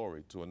of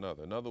glory to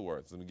another. In other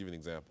words, let me give you an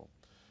example.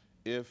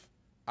 If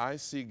I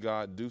see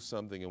God do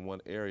something in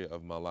one area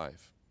of my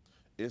life,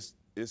 it's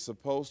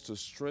supposed to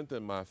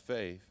strengthen my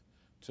faith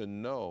to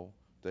know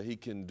that he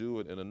can do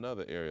it in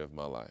another area of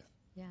my life.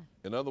 Yeah.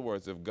 In other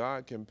words, if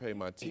God can pay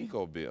my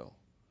TICO bill,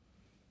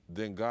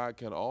 then God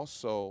can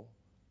also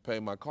pay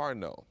my car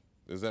note.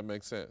 Does that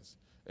make sense?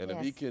 And if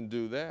he Yes. can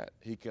do that,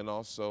 he can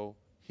also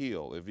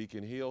heal. If he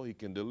can heal, he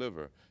can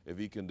deliver. If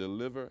he can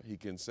deliver, he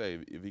can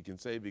save. If he can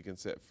save, he can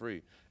set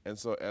free. And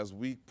so as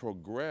we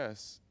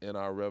progress in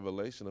our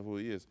revelation of who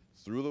he is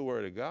through the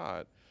word of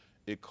God,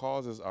 it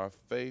causes our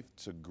faith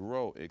to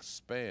grow,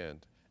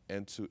 expand,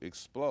 and to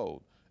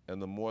explode.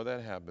 And the more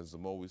that happens, the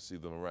more we see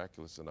the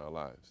miraculous in our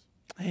lives.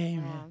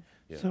 Amen. Wow.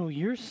 Yeah. So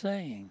you're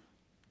saying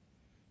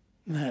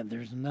that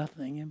there's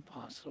nothing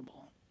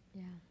impossible.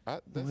 Yeah.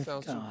 That With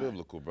sounds God. too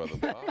biblical, Brother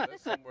Bob.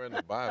 That's somewhere in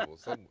the Bible.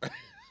 Somewhere.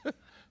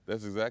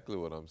 That's exactly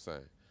what I'm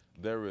saying.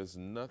 There is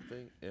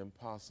nothing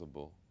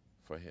impossible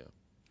for him.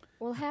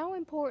 Well, how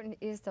important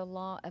is the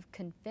law of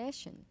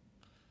confession?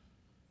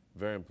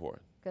 Very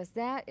important. Because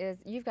that is,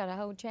 you've got a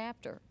whole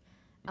chapter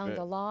on Very-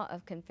 the law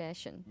of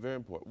confession. Very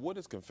important. What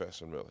is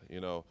confession really?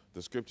 You know,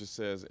 the scripture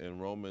says in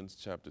Romans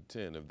chapter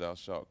 10, if thou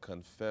shalt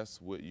confess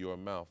with your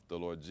mouth the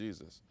Lord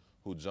Jesus,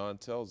 who John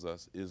tells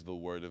us is the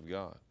word of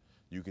God.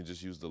 You can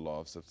just use the law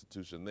of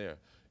substitution there.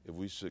 If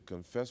we should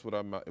confess with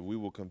our mouth, if we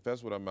will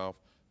confess with our mouth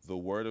the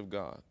word of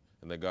God,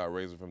 and that God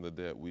raised him from the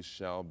dead, we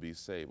shall be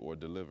saved or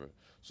delivered.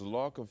 So the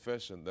law of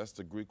confession, that's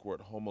the Greek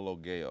word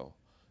homologeo.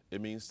 It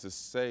means to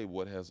say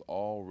what has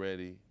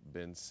already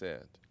been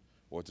said,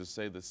 or to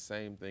say the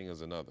same thing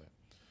as another.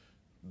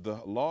 The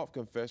law of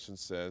confession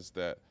says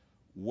that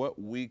what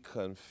we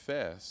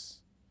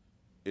confess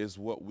is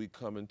what we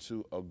come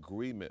into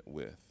agreement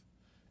with.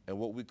 And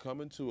what we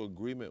come into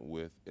agreement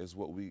with is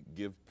what we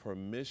give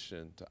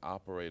permission to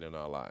operate in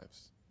our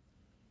lives.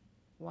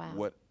 Wow.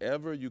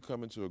 Whatever you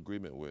come into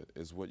agreement with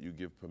is what you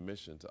give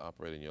permission to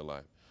operate in your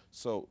life.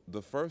 So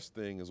the first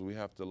thing is we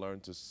have to learn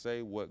to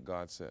say what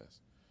God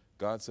says.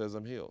 God says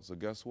I'm healed. So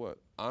guess what?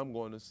 I'm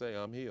going to say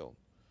I'm healed.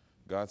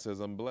 God says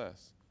I'm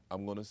blessed.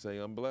 I'm going to say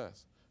I'm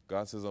blessed.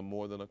 God says I'm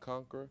more than a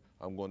conqueror.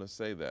 I'm going to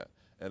say that.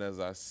 And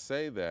as I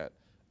say that,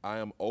 I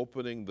am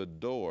opening the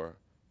door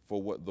for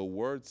what the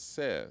word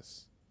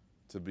says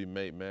to be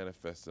made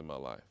manifest in my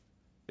life.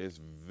 It's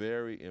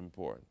very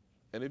important.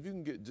 And if you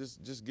can get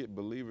just get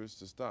believers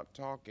to stop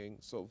talking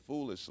so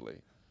foolishly,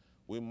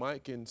 we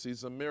might can see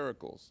some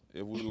miracles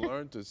if we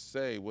learn to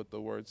say what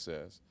the word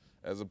says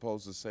as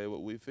opposed to say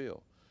what we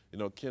feel. You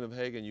know, Kenneth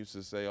Hagin used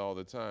to say all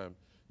the time,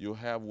 you'll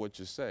have what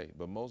you say,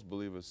 but most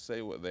believers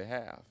say what they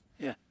have.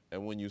 Yeah.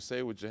 And when you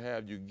say what you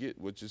have, you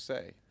get what you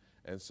say.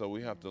 And so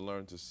we have to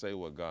learn to say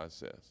what God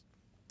says.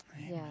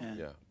 Yeah.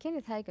 Yeah,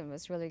 Kenneth Hagin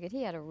was really good.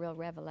 He had a real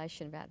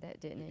revelation about that,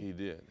 didn't he? he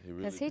did. He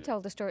really Because he did.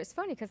 told the story. It's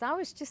funny because I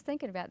was just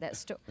thinking about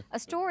that a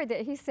story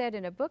that he said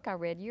in a book I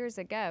read years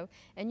ago,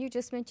 and you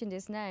just mentioned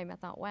his name. I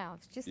thought, wow, I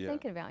was just Yeah.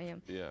 thinking about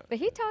him. Yeah. But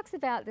he talks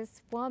about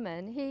this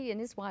woman. He and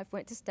his wife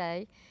went to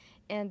stay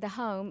in the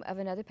home of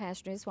another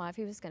pastor and his wife.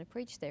 He was going to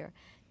preach there.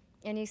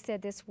 And he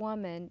said this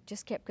woman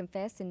just kept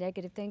confessing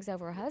negative things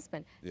over her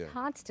husband Yeah.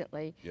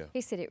 constantly. Yeah.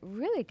 He said it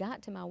really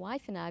got to my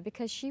wife and I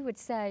because she would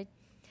say,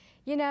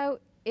 you know,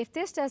 if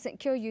this doesn't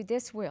kill you,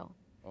 this will.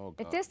 Oh,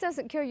 If God. this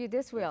doesn't kill you,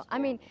 this will. I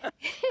mean,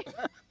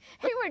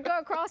 he would go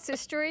across the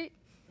street,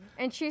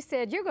 and she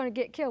said, you're going to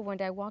get killed one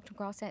day walking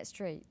across that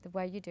street the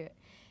way you do it.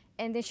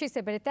 And then she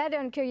said, but if that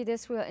doesn't kill you,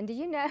 this will. And do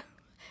you know,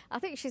 I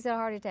think she said a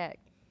heart attack.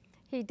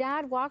 He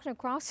died walking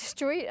across the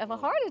street of a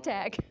heart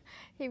attack.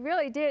 He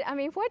really did. I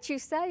mean, what you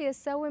say is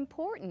so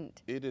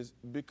important. It is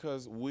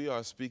because we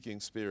are speaking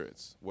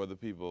spirits, whether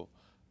people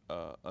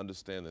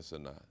understand this or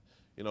not.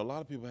 You know, a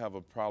lot of people have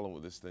a problem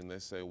with this thing. They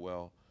say,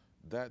 well,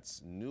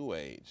 that's new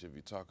age if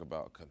you talk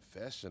about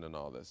confession and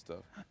all that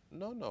stuff.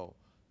 No.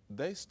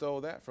 They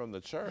stole that from the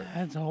church.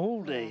 That's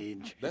old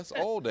age. That's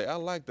old age. I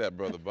like that,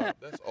 Brother Bob.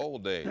 That's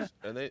old age.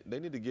 And they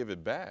need to give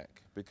it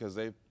back because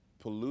they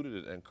polluted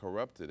it and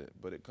corrupted it.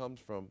 But it comes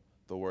from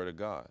the Word of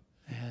God.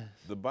 Yes.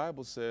 The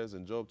Bible says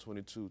in Job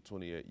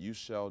 22:28, you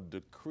shall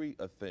decree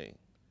a thing,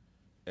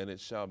 and it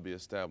shall be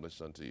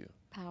established unto you.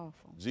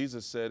 Powerful.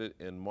 Jesus said it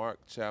in Mark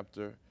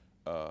chapter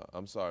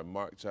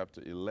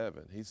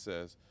 11. He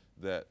says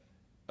that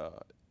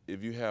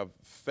if you have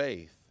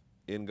faith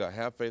in God,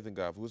 have faith in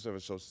God, whosoever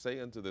shall say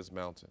unto this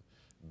mountain,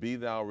 be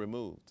thou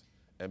removed,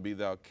 and be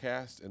thou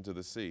cast into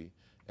the sea,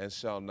 and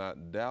shall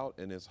not doubt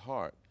in his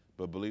heart,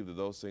 but believe that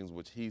those things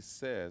which he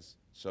says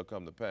shall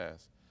come to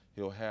pass,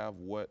 he'll have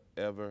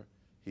whatever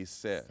he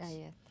says.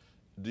 Saith.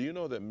 Do you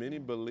know that many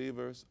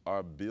believers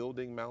are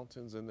building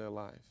mountains in their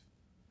life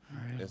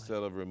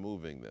instead of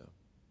removing them?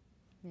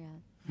 Yeah.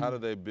 How do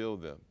they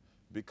build them?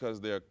 Because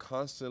they're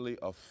constantly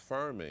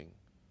affirming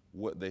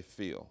what they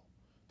feel.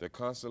 They're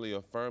constantly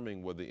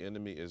affirming what the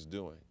enemy is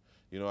doing.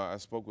 You know, I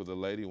spoke with a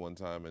lady one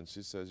time, and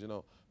she says, you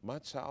know, my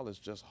child is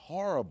just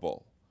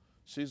horrible.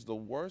 She's the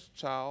worst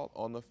child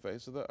on the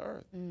face of the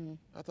earth.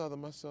 I thought to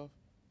myself,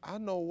 I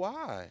know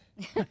why.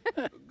 For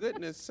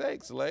goodness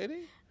sakes,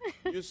 lady.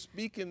 You're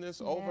speaking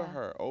this over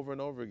her over and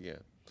over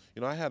again.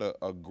 You know, I had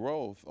a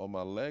growth on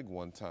my leg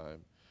one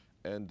time,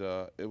 and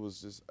it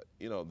was just,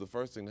 you know, the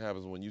first thing that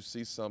happens when you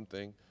see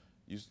something,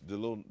 the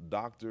little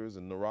doctors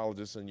and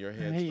neurologists in your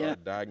head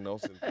start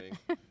diagnosing things.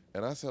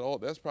 And I said, oh,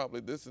 that's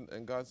probably this.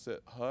 And God said,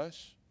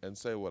 hush and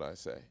say what I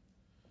say.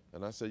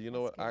 And I said, you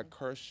know what? I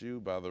curse you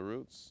by the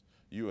roots.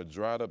 You are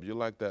dried up. You're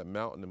like that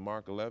mountain in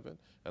Mark 11.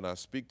 And I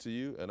speak to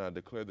you, and I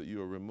declare that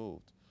you are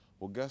removed.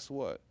 Well, guess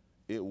what?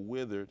 It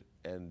withered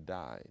and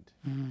died.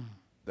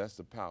 That's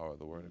the power of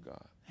the Word of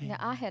God. Now,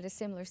 I had a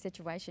similar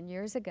situation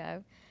years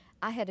ago.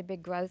 I had a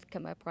big growth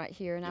come up right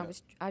here, and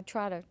I'd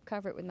try to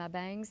cover it with my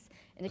bangs,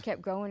 and it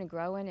kept growing and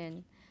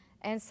growing.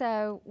 And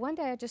so one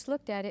day I just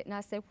looked at it, and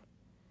I said,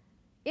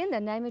 in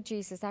the name of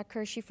Jesus, I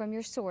curse you from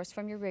your source,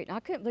 from your root. And I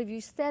couldn't believe you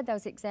said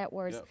those exact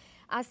words.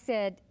 I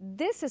said,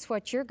 this is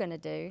what you're going to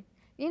do.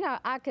 You know,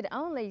 I could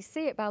only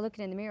see it by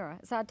looking in the mirror,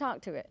 so I'd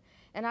talk to it.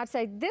 And I'd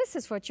say, this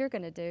is what you're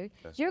going to do.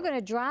 You're going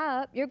to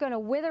dry up, you're going to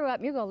wither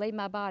up, you're going to leave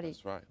my body.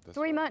 That's right.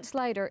 3 months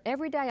later,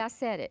 every day I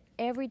said it.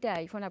 Every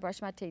day when I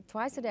brushed my teeth.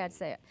 Twice a day I'd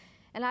say it.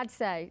 And I'd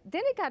say,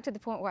 then it got to the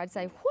point where I'd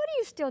say, what are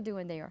you still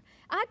doing there?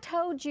 I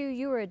told you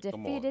you were a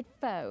defeated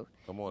foe.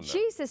 Come on now.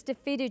 Jesus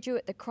defeated you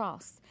at the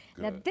cross.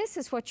 Good. Now this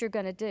is what you're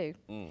going to do.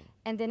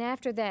 And then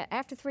after that,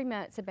 after 3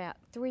 months, about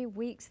 3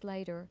 weeks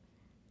later,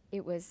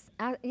 it was,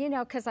 you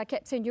know, because I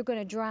kept saying, you're going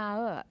to dry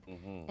up.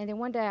 And then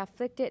one day I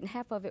flicked it and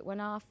half of it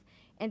went off.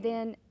 And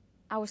then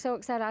I was so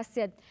excited, I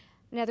said,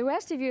 now the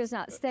rest of you is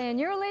not staying,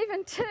 you're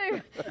leaving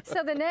too.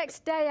 So the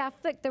next day I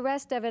flicked the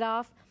rest of it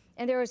off,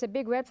 and there was a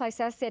big red place.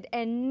 I said,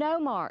 and no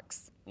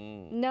marks,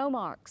 no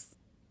marks.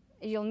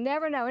 You'll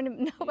never know,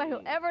 and nobody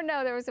will ever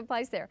know there was a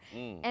place there.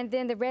 And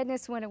then the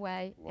redness went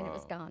away, and it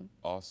was gone.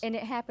 Awesome. And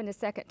it happened a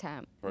second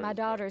time. Praise My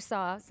daughter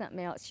saw something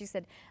else. She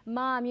said,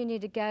 Mom, you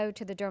need to go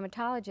to the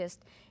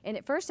dermatologist. And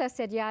at first I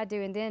said, yeah, I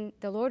do. And then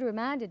the Lord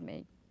reminded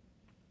me.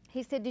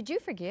 He said, did you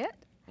forget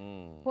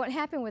what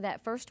happened with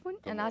that first one?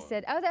 I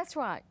said, oh, that's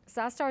right.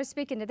 So I started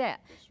speaking to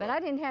that. But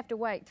I didn't have to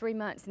wait 3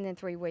 months and then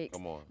 3 weeks.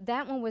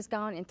 That one was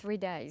gone in 3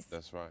 days.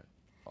 That's right.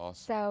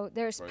 Awesome. So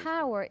there's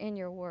power in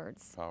your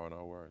words. Power in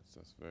our words.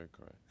 That's very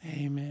correct.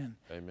 Amen.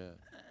 Amen.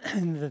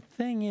 And the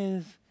thing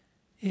is,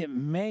 it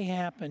may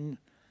happen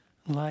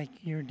like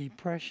your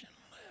depression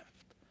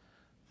left,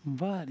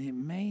 but it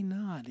may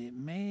not. It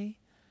may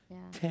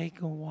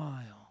take a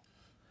while.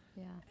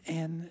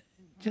 And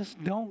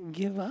just don't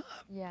give up.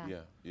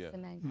 It's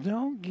amazing.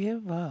 Don't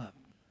give up.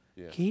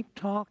 Keep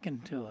talking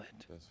to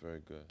it. That's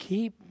very good.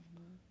 Keep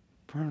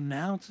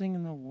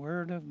pronouncing the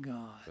Word of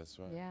God. That's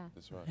right.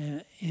 That's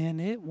right. And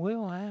it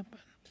will happen.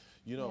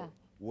 You know,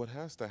 what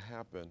has to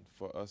happen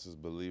for us as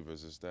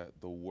believers is that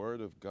the Word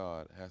of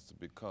God has to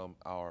become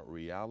our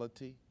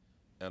reality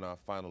and our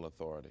final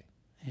authority.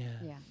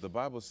 The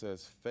Bible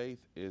says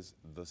faith is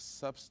the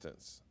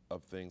substance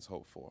of things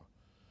hoped for.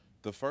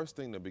 The first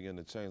thing that began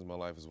to change my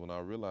life is when I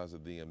realized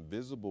that the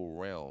invisible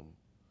realm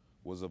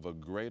was of a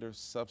greater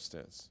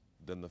substance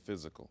than the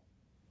physical.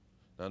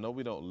 Now, I know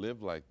we don't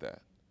live like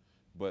that,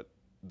 but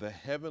the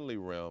heavenly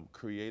realm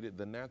created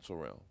the natural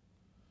realm.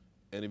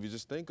 And if you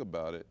just think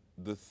about it,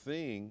 the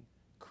thing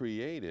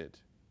created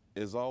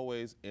is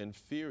always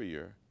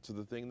inferior to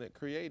the thing that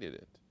created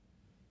it.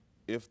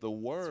 If the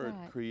Word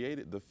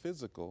created the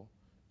physical,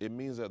 it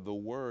means that the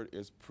Word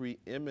is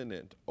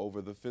preeminent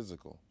over the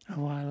physical.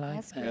 Oh, I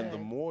like that. And the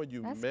more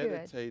you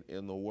meditate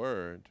in the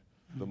Word,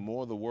 the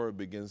more the Word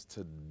begins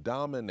to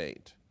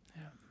dominate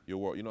your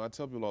world. You know, I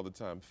tell people all the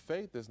time,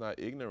 faith is not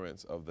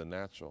ignorance of the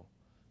natural.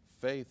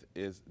 Faith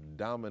is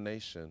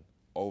domination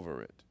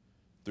over it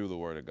through the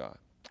Word of God.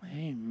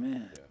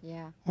 Amen.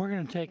 We're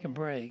going to take a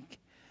break,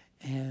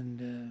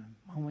 and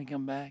when we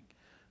come back,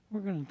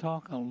 we're going to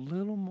talk a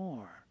little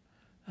more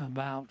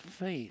about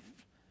faith.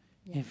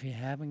 If you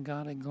haven't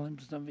got a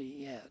glimpse of it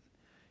yet,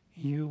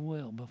 you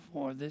will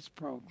before this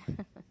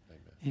program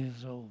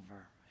is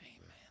over.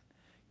 Amen.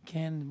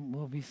 Ken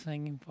will be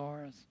singing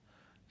for us,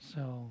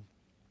 so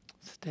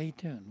stay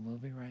tuned. We'll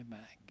be right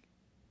back.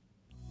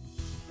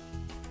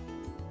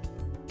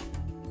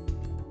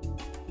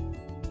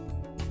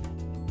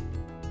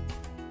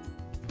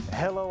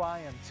 Hello, I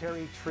am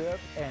Terry Tripp,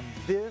 and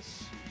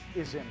this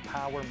is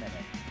Empower Minute.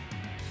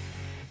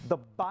 The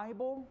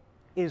Bible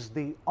is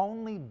the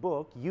only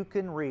book you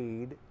can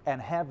read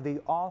and have the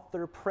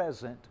author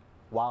present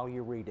while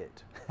you read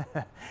it.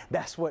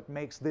 That's what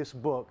makes this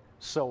book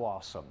so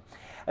awesome.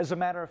 As a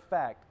matter of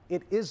fact,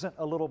 it isn't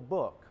a little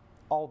book.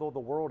 Although the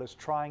world is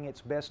trying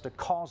its best to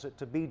cause it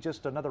to be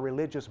just another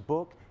religious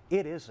book,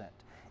 it isn't.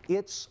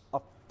 It's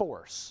a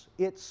force.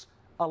 It's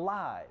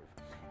alive.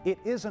 It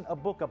isn't a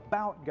book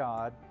about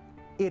God.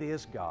 It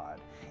is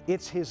God.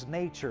 It's His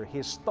nature,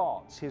 His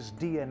thoughts, His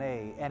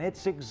DNA, and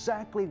it's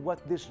exactly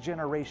what this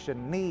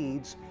generation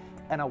needs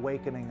an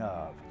awakening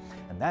of.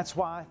 And that's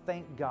why I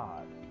thank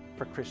God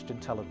for Christian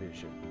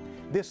television.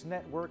 This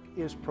network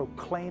is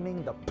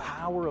proclaiming the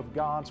power of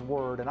God's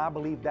Word, and I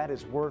believe that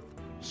is worth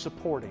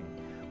supporting.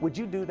 Would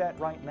you do that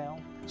right now?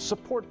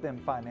 Support them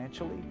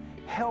financially.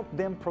 Help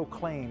them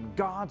proclaim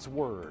God's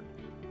Word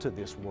to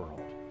this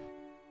world.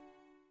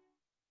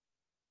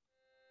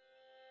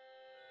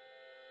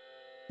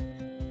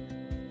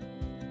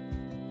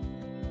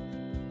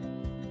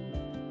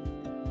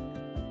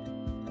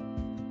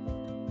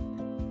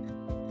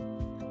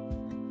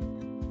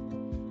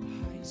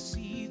 I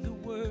see the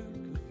work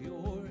of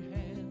your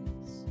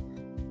hands,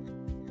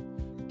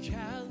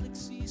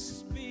 galaxies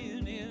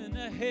spin in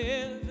a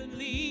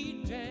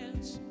heavenly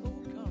dance. Oh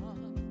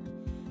God,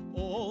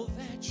 all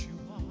that you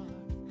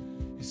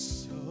are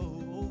is so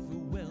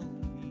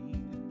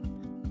overwhelming.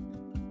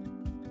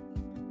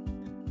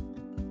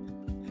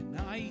 And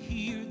I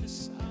hear the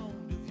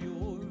sound of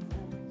your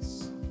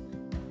voice.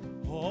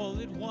 All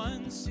at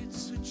once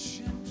it's a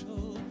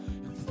gentle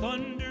and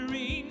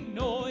thundering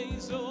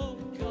noise. Oh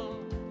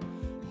God,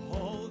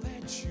 all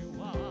that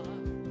you are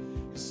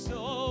is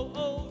so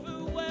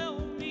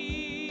overwhelming.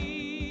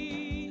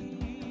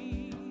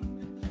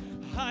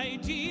 I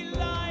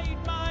delight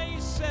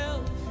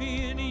myself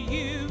in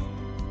you,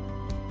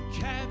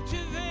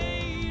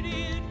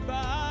 captivated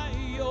by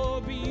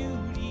your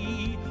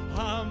beauty.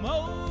 I'm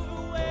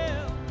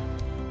overwhelmed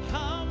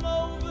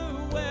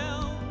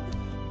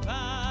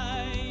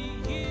by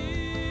you.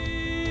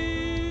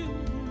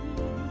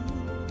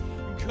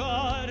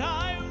 God,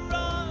 I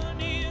run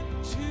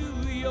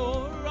into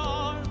your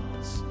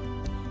arms,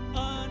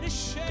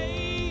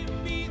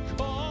 unashamed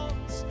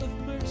because of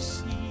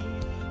mercy.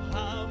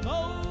 I'm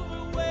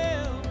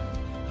overwhelmed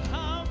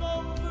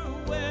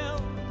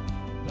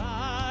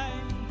by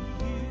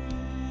you.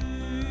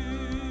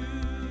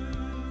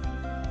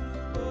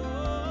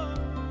 Oh.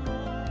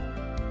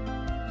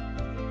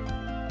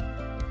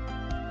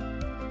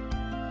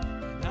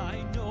 And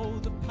I know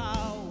the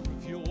power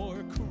of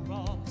your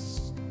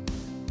cross,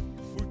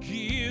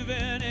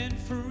 forgiven and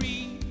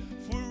free,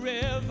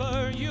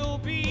 forever you'll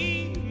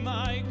be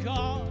my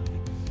God.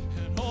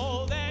 And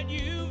all that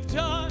you've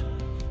done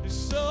is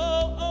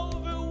so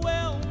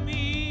overwhelming.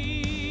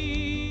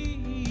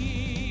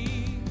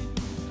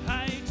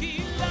 I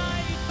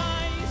delight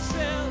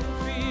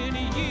myself in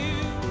you,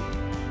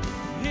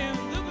 in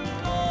the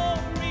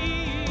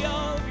glory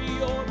of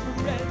your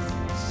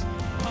presence.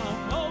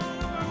 I'm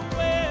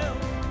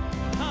overwhelmed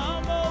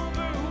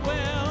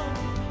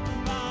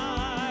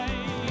by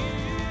you.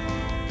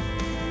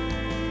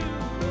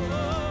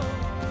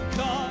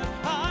 God,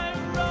 I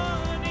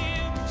run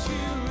into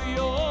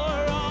your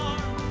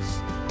arms,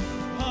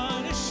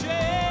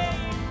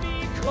 unashamed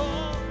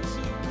because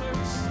of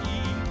mercy.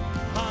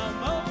 I'm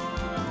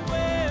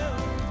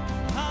overwhelmed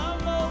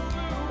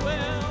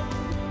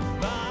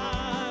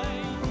by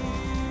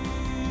you.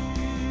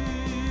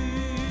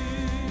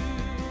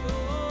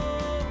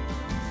 Oh,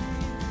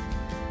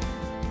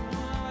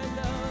 I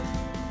love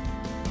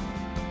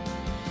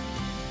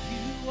you.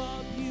 You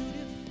are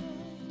beautiful.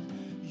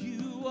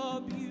 You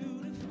are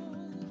beautiful.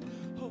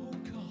 Oh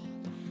God,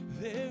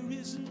 there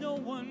is no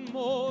one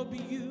more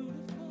beautiful.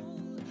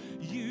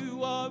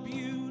 You are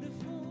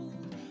beautiful.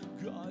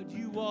 God,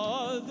 you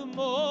are the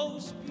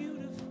most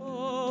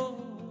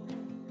beautiful.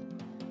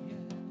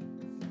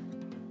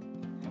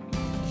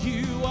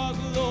 You are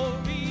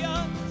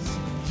glorious.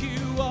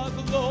 You are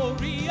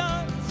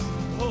glorious.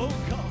 Oh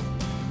God,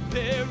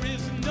 there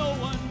is no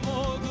one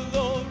more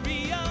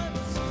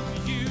glorious.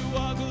 You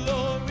are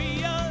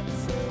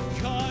glorious.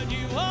 God,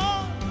 you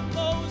are the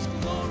most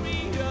glorious.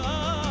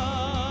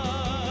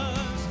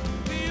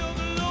 You're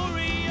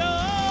glorious.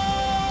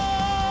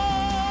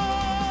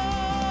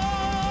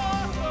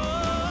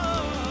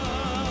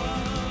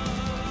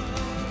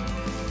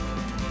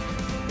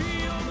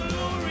 You're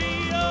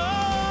glorious.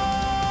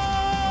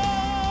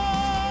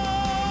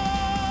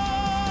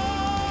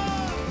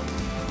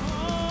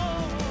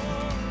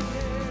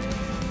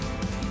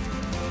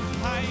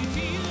 I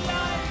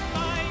delight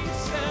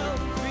myself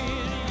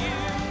in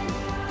you,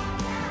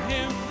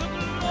 in the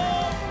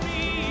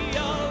glory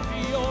of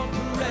your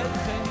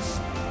presence.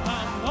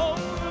 I'm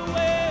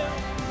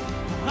overwhelmed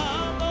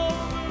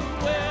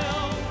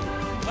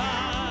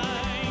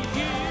by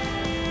you.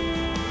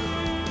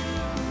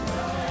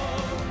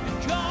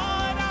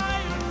 God, I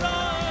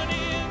run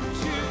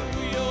into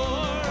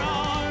your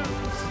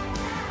arms,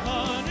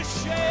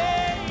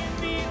 unashamed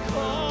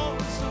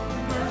because of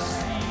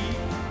mercy.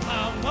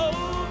 I'm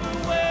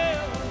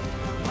overwhelmed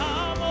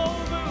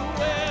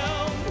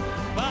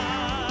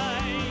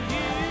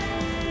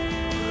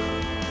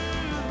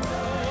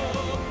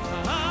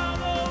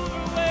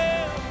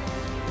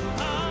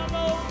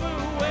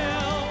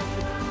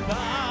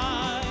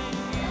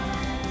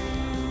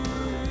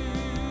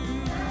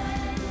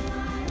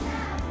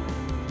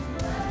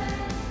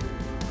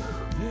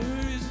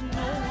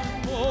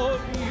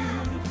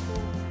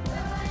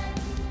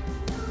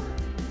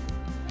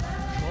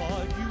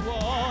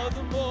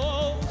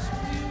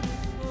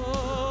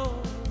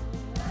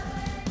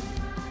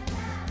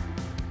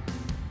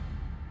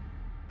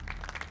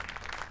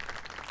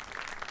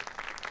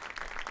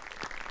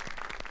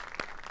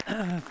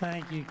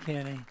Thank you,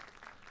 Kenny.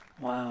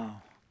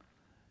 Wow.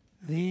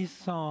 These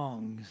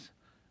songs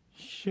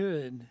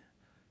should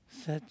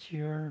set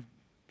your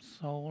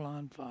soul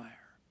on fire.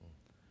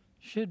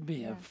 Should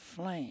be a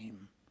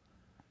flame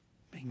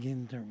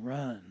begin to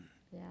run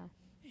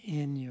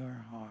in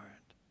your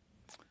heart.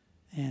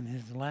 And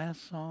his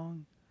last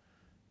song,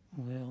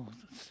 we'll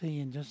see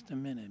in just a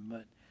minute,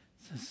 but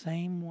it's the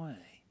same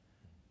way.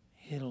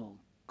 It'll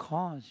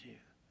cause you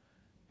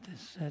to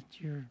set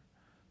your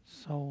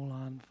soul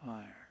on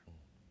fire.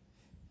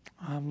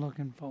 I'm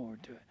looking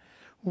forward to it.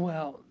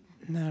 Well,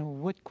 now,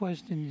 what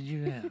question did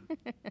you have?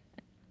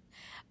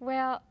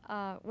 Well,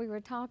 we were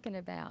talking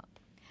about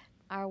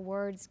our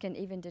words can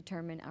even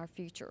determine our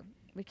future.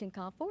 We can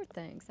call forth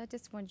things. I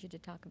just wanted you to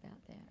talk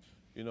about that.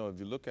 You know, if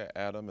you look at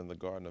Adam in the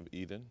Garden of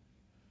Eden,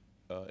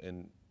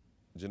 in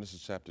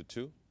Genesis chapter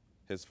 2,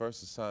 his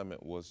first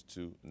assignment was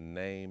to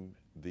name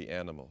the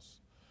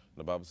animals.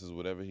 The Bible says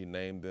whatever he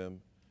named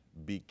them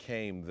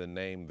became the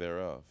name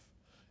thereof.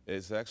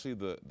 It's actually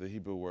the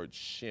Hebrew word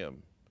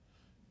shem.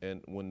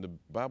 And when the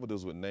Bible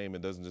deals with name,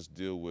 it doesn't just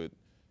deal with,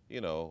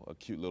 you know, a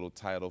cute little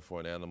title for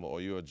an animal, or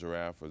you're a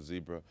giraffe or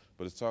zebra,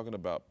 but it's talking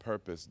about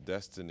purpose,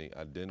 destiny,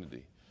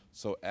 identity.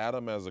 So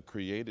Adam, as a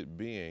created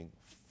being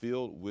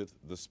filled with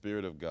the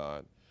Spirit of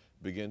God,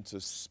 began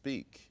to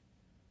speak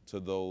to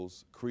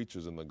those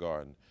creatures in the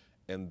garden,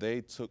 and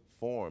they took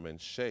form and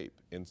shape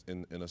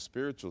in a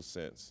spiritual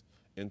sense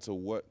into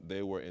what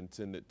they were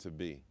intended to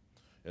be.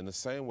 In the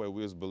same way,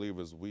 we as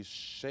believers, we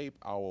shape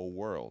our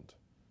world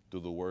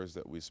through the words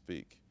that we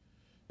speak.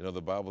 You know, the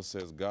Bible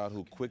says, God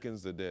who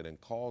quickens the dead and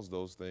calls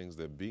those things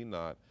that be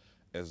not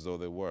as though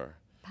they were.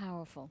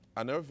 Powerful.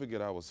 I never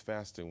forget, I was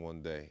fasting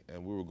one day,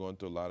 and we were going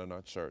through a lot in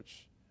our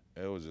church.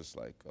 And it was just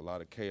like a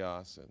lot of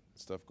chaos and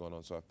stuff going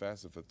on. So I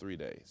fasted for 3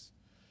 days.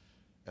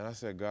 And I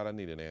said, God, I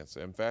need an answer.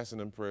 And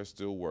fasting and prayer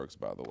still works,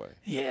 by the way.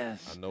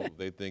 Yes. I know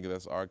they think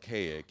that's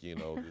archaic, you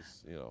know,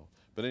 this, you know.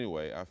 But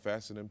anyway, I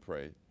fasted and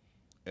prayed.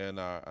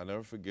 And I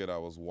never forget, I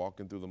was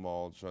walking through the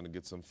mall trying to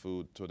get some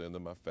food toward the end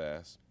of my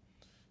fast.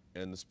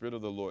 And the Spirit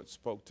of the Lord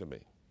spoke to me.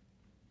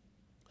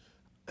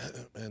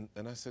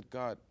 and I said,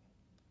 God,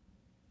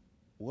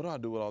 what do I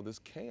do with all this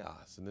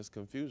chaos and this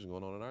confusion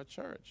going on in our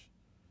church?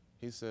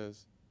 He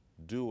says,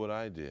 do what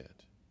I did.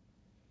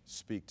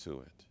 Speak to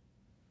it.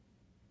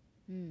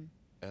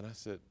 And I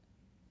said,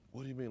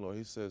 what do you mean, Lord?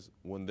 He says,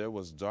 when there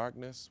was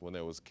darkness, when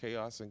there was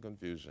chaos and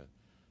confusion,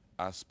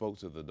 I spoke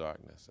to the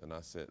darkness and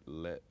I said,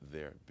 let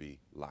there be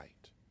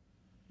light.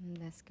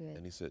 That's good.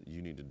 And he said,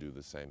 you need to do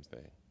the same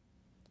thing.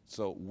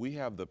 So we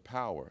have the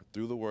power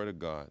through the Word of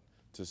God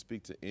to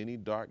speak to any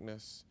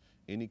darkness,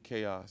 any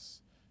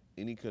chaos,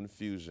 any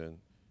confusion,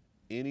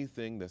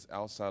 anything that's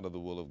outside of the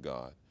will of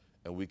God.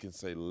 And we can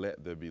say,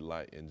 let there be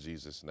light in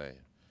Jesus' name.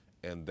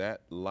 And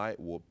that light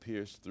will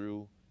pierce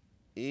through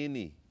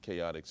any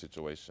chaotic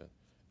situation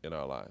in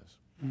our lives.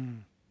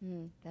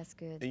 That's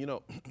good. And you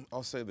know,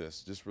 I'll say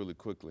this just really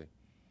quickly.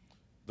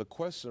 The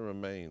question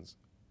remains,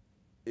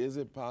 is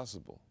it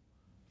possible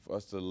for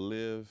us to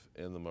live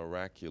in the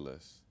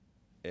miraculous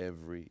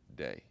every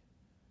day?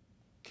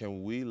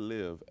 Can we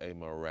live a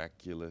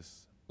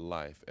miraculous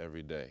life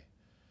every day?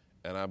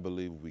 And I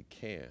believe we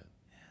can.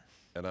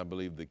 And I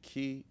believe the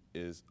key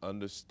is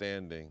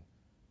understanding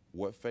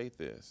what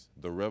faith is,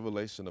 the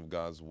revelation of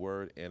God's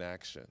word in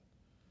action,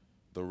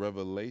 the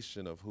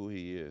revelation of who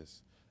he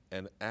is,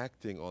 and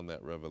acting on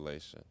that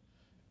revelation,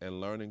 and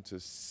learning to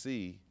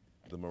see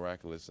the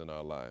miraculous in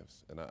our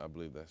lives. And I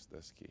believe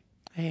that's key.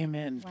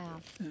 Amen. Wow.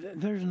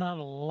 There's not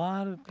a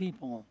lot of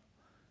people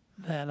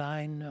that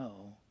I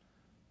know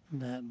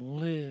that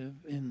live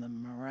in the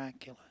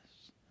miraculous,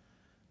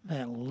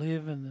 that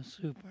live in the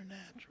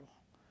supernatural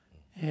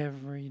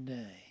every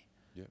day.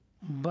 Yep.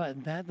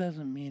 But that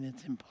doesn't mean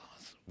it's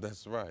impossible.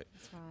 That's right.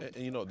 That's right.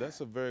 And you know,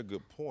 that's a very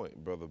good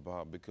point, Brother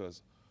Bob,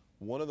 because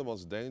one of the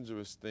most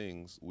dangerous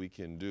things we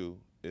can do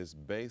is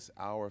base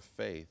our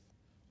faith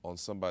on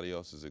somebody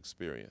else's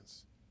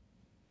experience.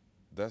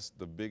 That's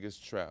the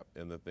biggest trap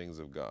in the things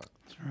of God.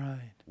 That's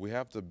right. We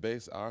have to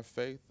base our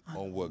faith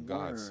on what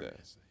God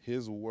says,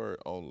 his word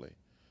only.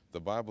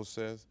 The Bible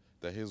says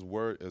that his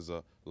word is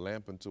a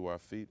lamp unto our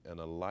feet and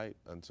a light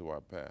unto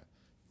our path.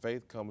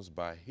 Faith comes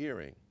by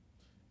hearing,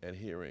 and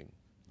hearing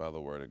by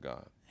the word of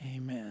God.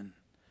 Amen.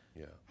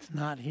 Yeah. It's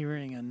not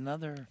hearing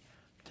another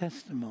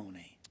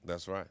testimony.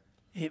 That's right.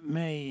 It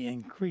may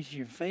increase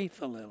your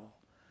faith a little,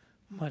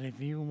 but if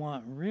you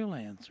want real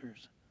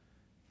answers,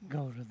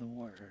 go to the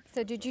Word.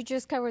 So did you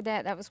just cover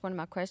that? That was one of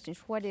my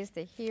questions. What is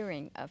the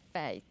hearing of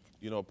faith?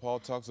 You know, Paul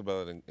talks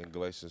about it in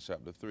Galatians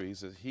chapter 3. He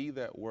says, he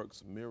that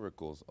works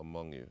miracles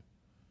among you,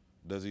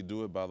 does he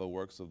do it by the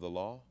works of the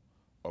law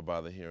or by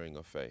the hearing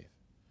of faith?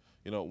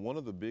 You know, one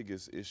of the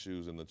biggest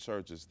issues in the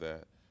church is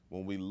that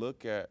when we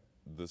look at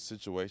the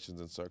situations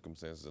and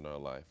circumstances in our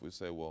life, we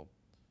say, well,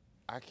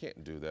 I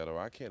can't do that, or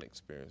I can't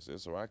experience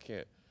this, or I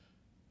can't,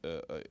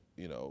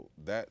 you know,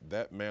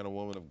 that man or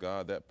woman of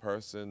God, that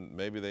person,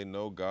 maybe they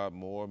know God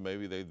more,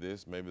 maybe they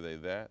this, maybe they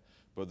that.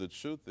 But the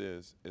truth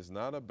is, it's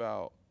not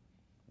about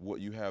what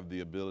you have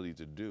the ability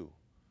to do,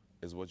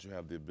 is what you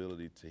have the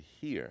ability to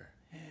hear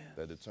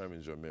that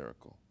determines your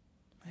miracle.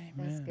 That's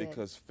Amen. good.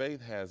 Because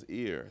faith has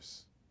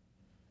ears.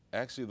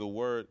 Actually, the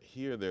word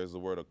here, there's the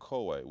word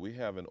akoe. We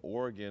have an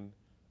organ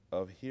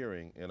of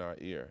hearing in our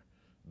ear.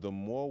 The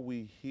more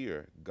we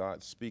hear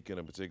God speak in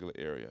a particular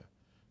area,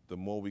 the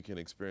more we can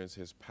experience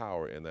his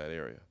power in that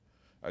area.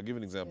 I'll give you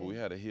an example. We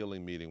had a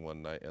healing meeting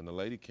one night, and the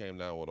lady came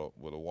down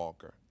with a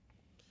walker.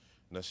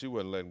 Now, she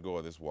wasn't letting go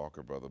of this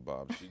walker, Brother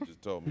Bob. She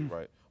just told me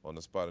right on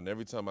the spot. And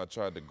every time I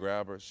tried to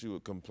grab her, she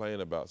would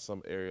complain about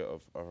some area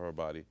of her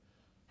body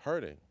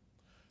hurting.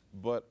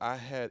 But I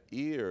had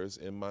ears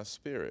in my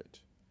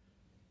spirit,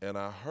 and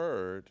I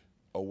heard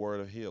a word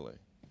of healing.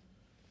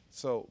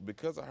 So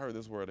because I heard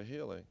this word of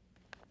healing,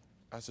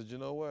 I said, you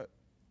know what?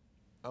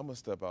 I'm going to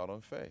step out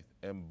on faith.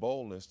 And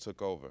boldness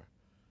took over.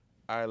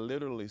 I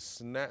literally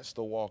snatched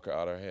the walker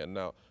out of her hand.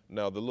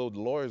 Now the little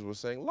lawyers were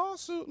saying,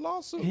 lawsuit,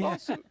 lawsuit,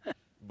 lawsuit.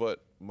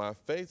 But my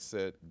faith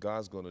said,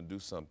 God's going to do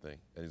something,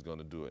 and he's going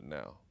to do it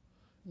now.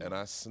 And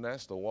I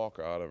snatched the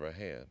walker out of her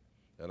hand,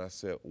 and I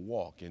said,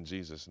 walk in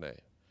Jesus' name.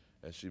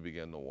 And she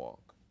began to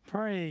walk.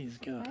 Praise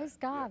God. Praise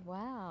God.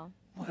 Wow.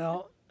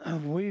 Well,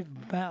 we've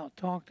about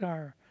talked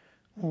our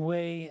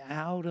way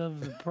out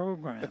of the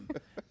program,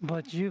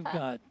 but you've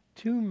got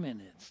 2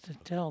 minutes to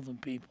tell the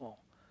people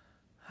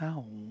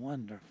how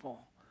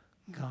wonderful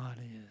God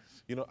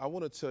is. You know, I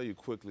want to tell you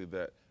quickly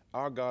that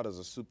our God is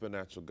a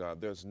supernatural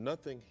God. There's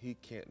nothing he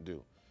can't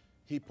do.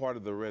 He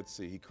parted the Red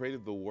Sea. He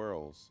created the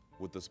worlds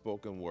with the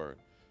spoken word.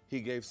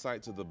 He gave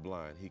sight to the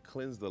blind. He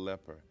cleansed the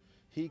leper.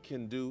 He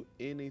can do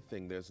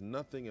anything. There's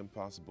nothing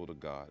impossible to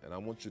God. And I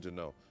want you to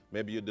know,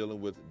 maybe you're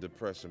dealing with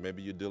depression.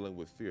 Maybe you're dealing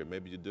with fear.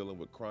 Maybe you're dealing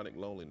with chronic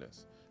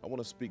loneliness. I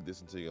want to speak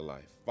this into your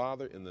life.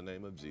 Father, in the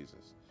name of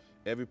Jesus,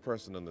 every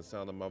person on the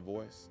sound of my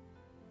voice,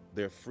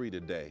 they're free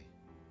today.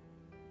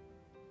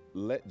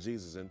 Let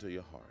Jesus into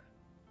your heart.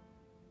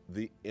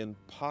 The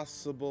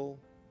impossible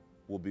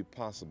will be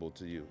possible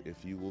to you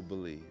if you will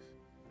believe.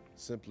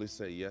 Simply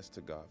say yes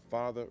to God.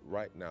 Father,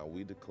 right now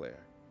we declare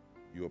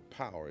your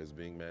power is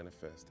being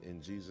manifest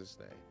in Jesus'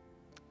 name.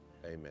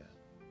 Amen.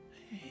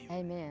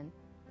 Amen.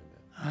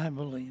 I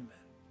believe it.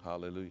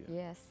 Hallelujah.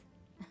 Yes.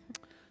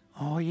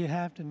 All you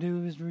have to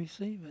do is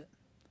receive it.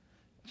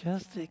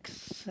 Just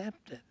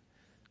accept it.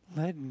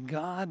 Let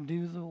God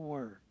do the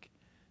work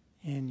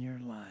in your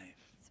life.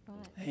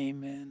 That's right.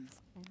 Amen.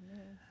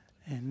 Amen.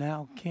 And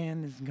now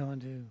Ken is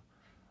going to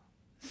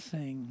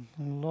sing,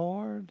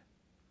 Lord,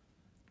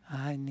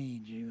 I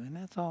need you. And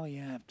that's all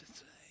you have to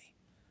say.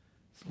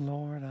 It's,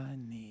 Lord, I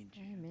need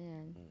you.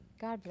 Amen.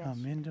 God bless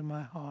Come you. into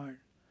my heart.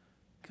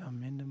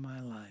 Come into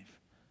my life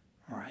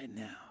right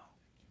now.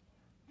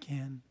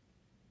 Ken.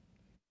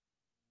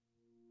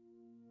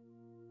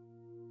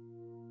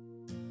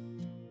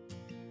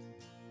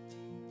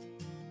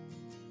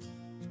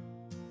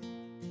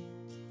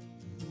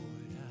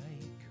 Lord, I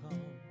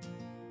come,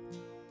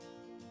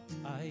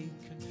 I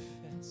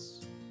confess,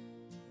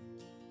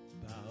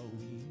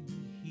 bowing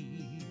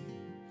here,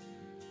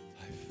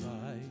 I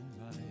find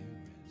my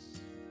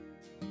rest.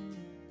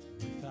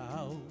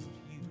 Without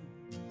you,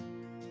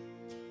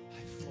 I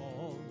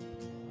fall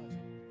apart.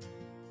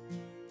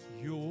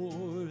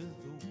 You're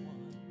the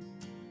one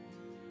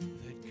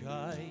that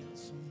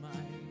guides my heart.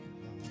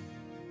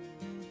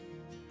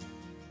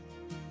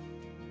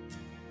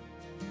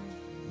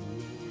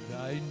 Lord,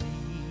 I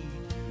need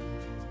you.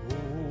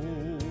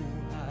 Oh,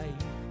 I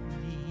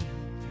need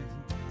you.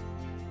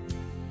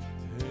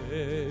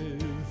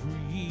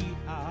 Every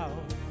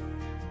hour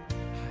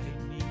I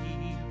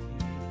need you.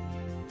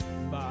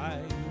 My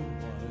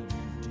one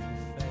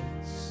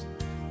defense,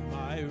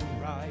 my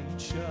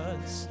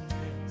righteousness.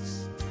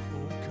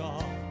 Oh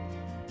God,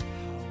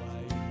 how I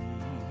need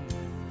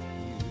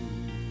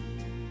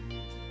you.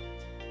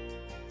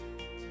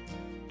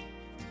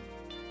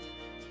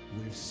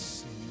 Where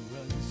sin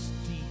runs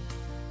deep,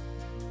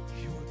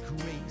 your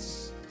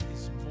grace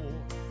is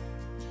more.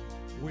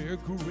 Where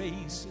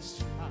grace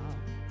is found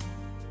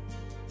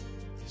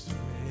is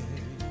where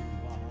you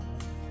are.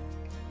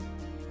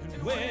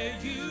 And where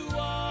you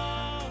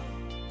are,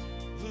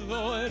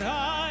 Lord,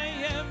 I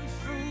am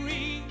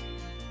free.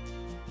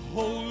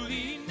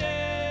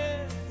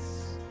 Holiness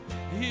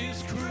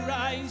is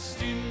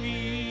Christ in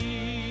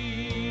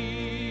me.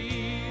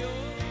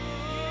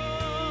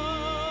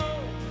 Oh,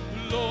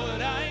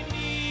 Lord, I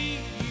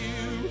need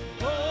you.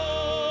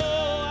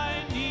 Oh,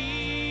 I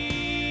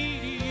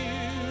need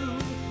you.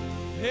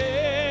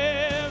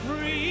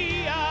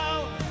 Every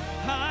hour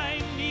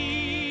I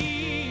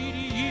need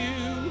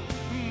you.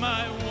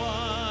 My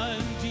one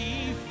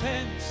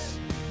defense,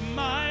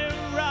 my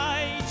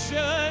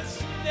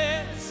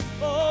righteousness.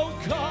 Oh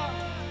God,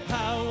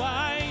 how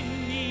I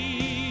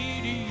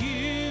need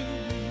you.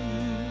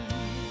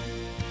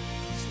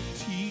 So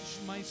teach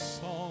my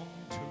song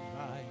to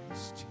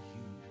rise to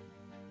you.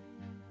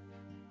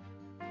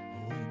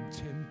 When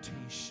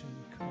temptation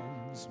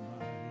comes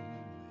my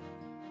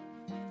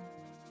way,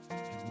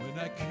 and when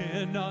I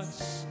cannot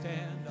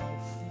stand, I'll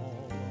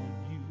fall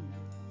on you.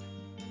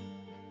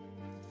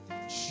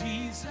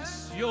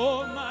 Jesus,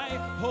 you're my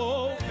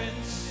hope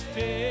and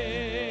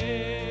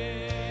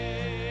steady.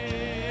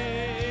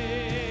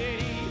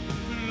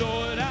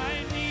 Lord,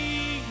 I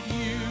need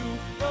you.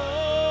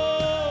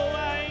 Oh,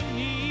 I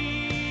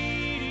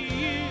need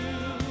you.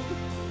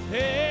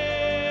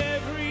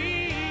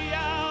 Every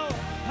hour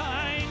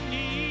I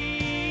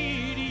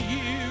need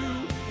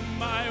you.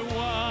 My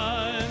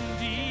one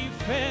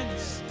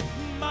defense,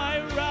 my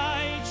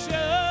righteousness.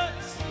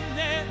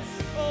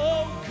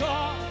 Oh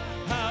God,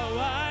 how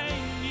I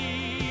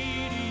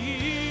need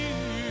you.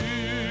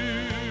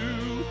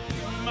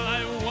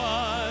 My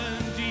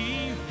one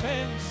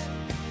defense,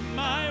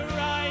 my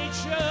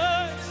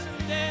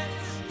righteousness.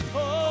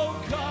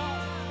 Oh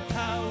God,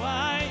 how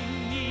I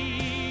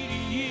need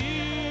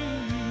you.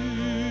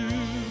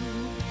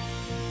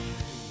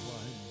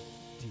 One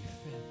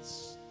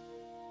defense,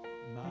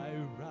 my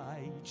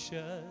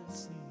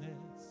righteousness.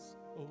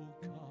 Oh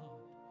God,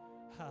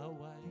 how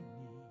I need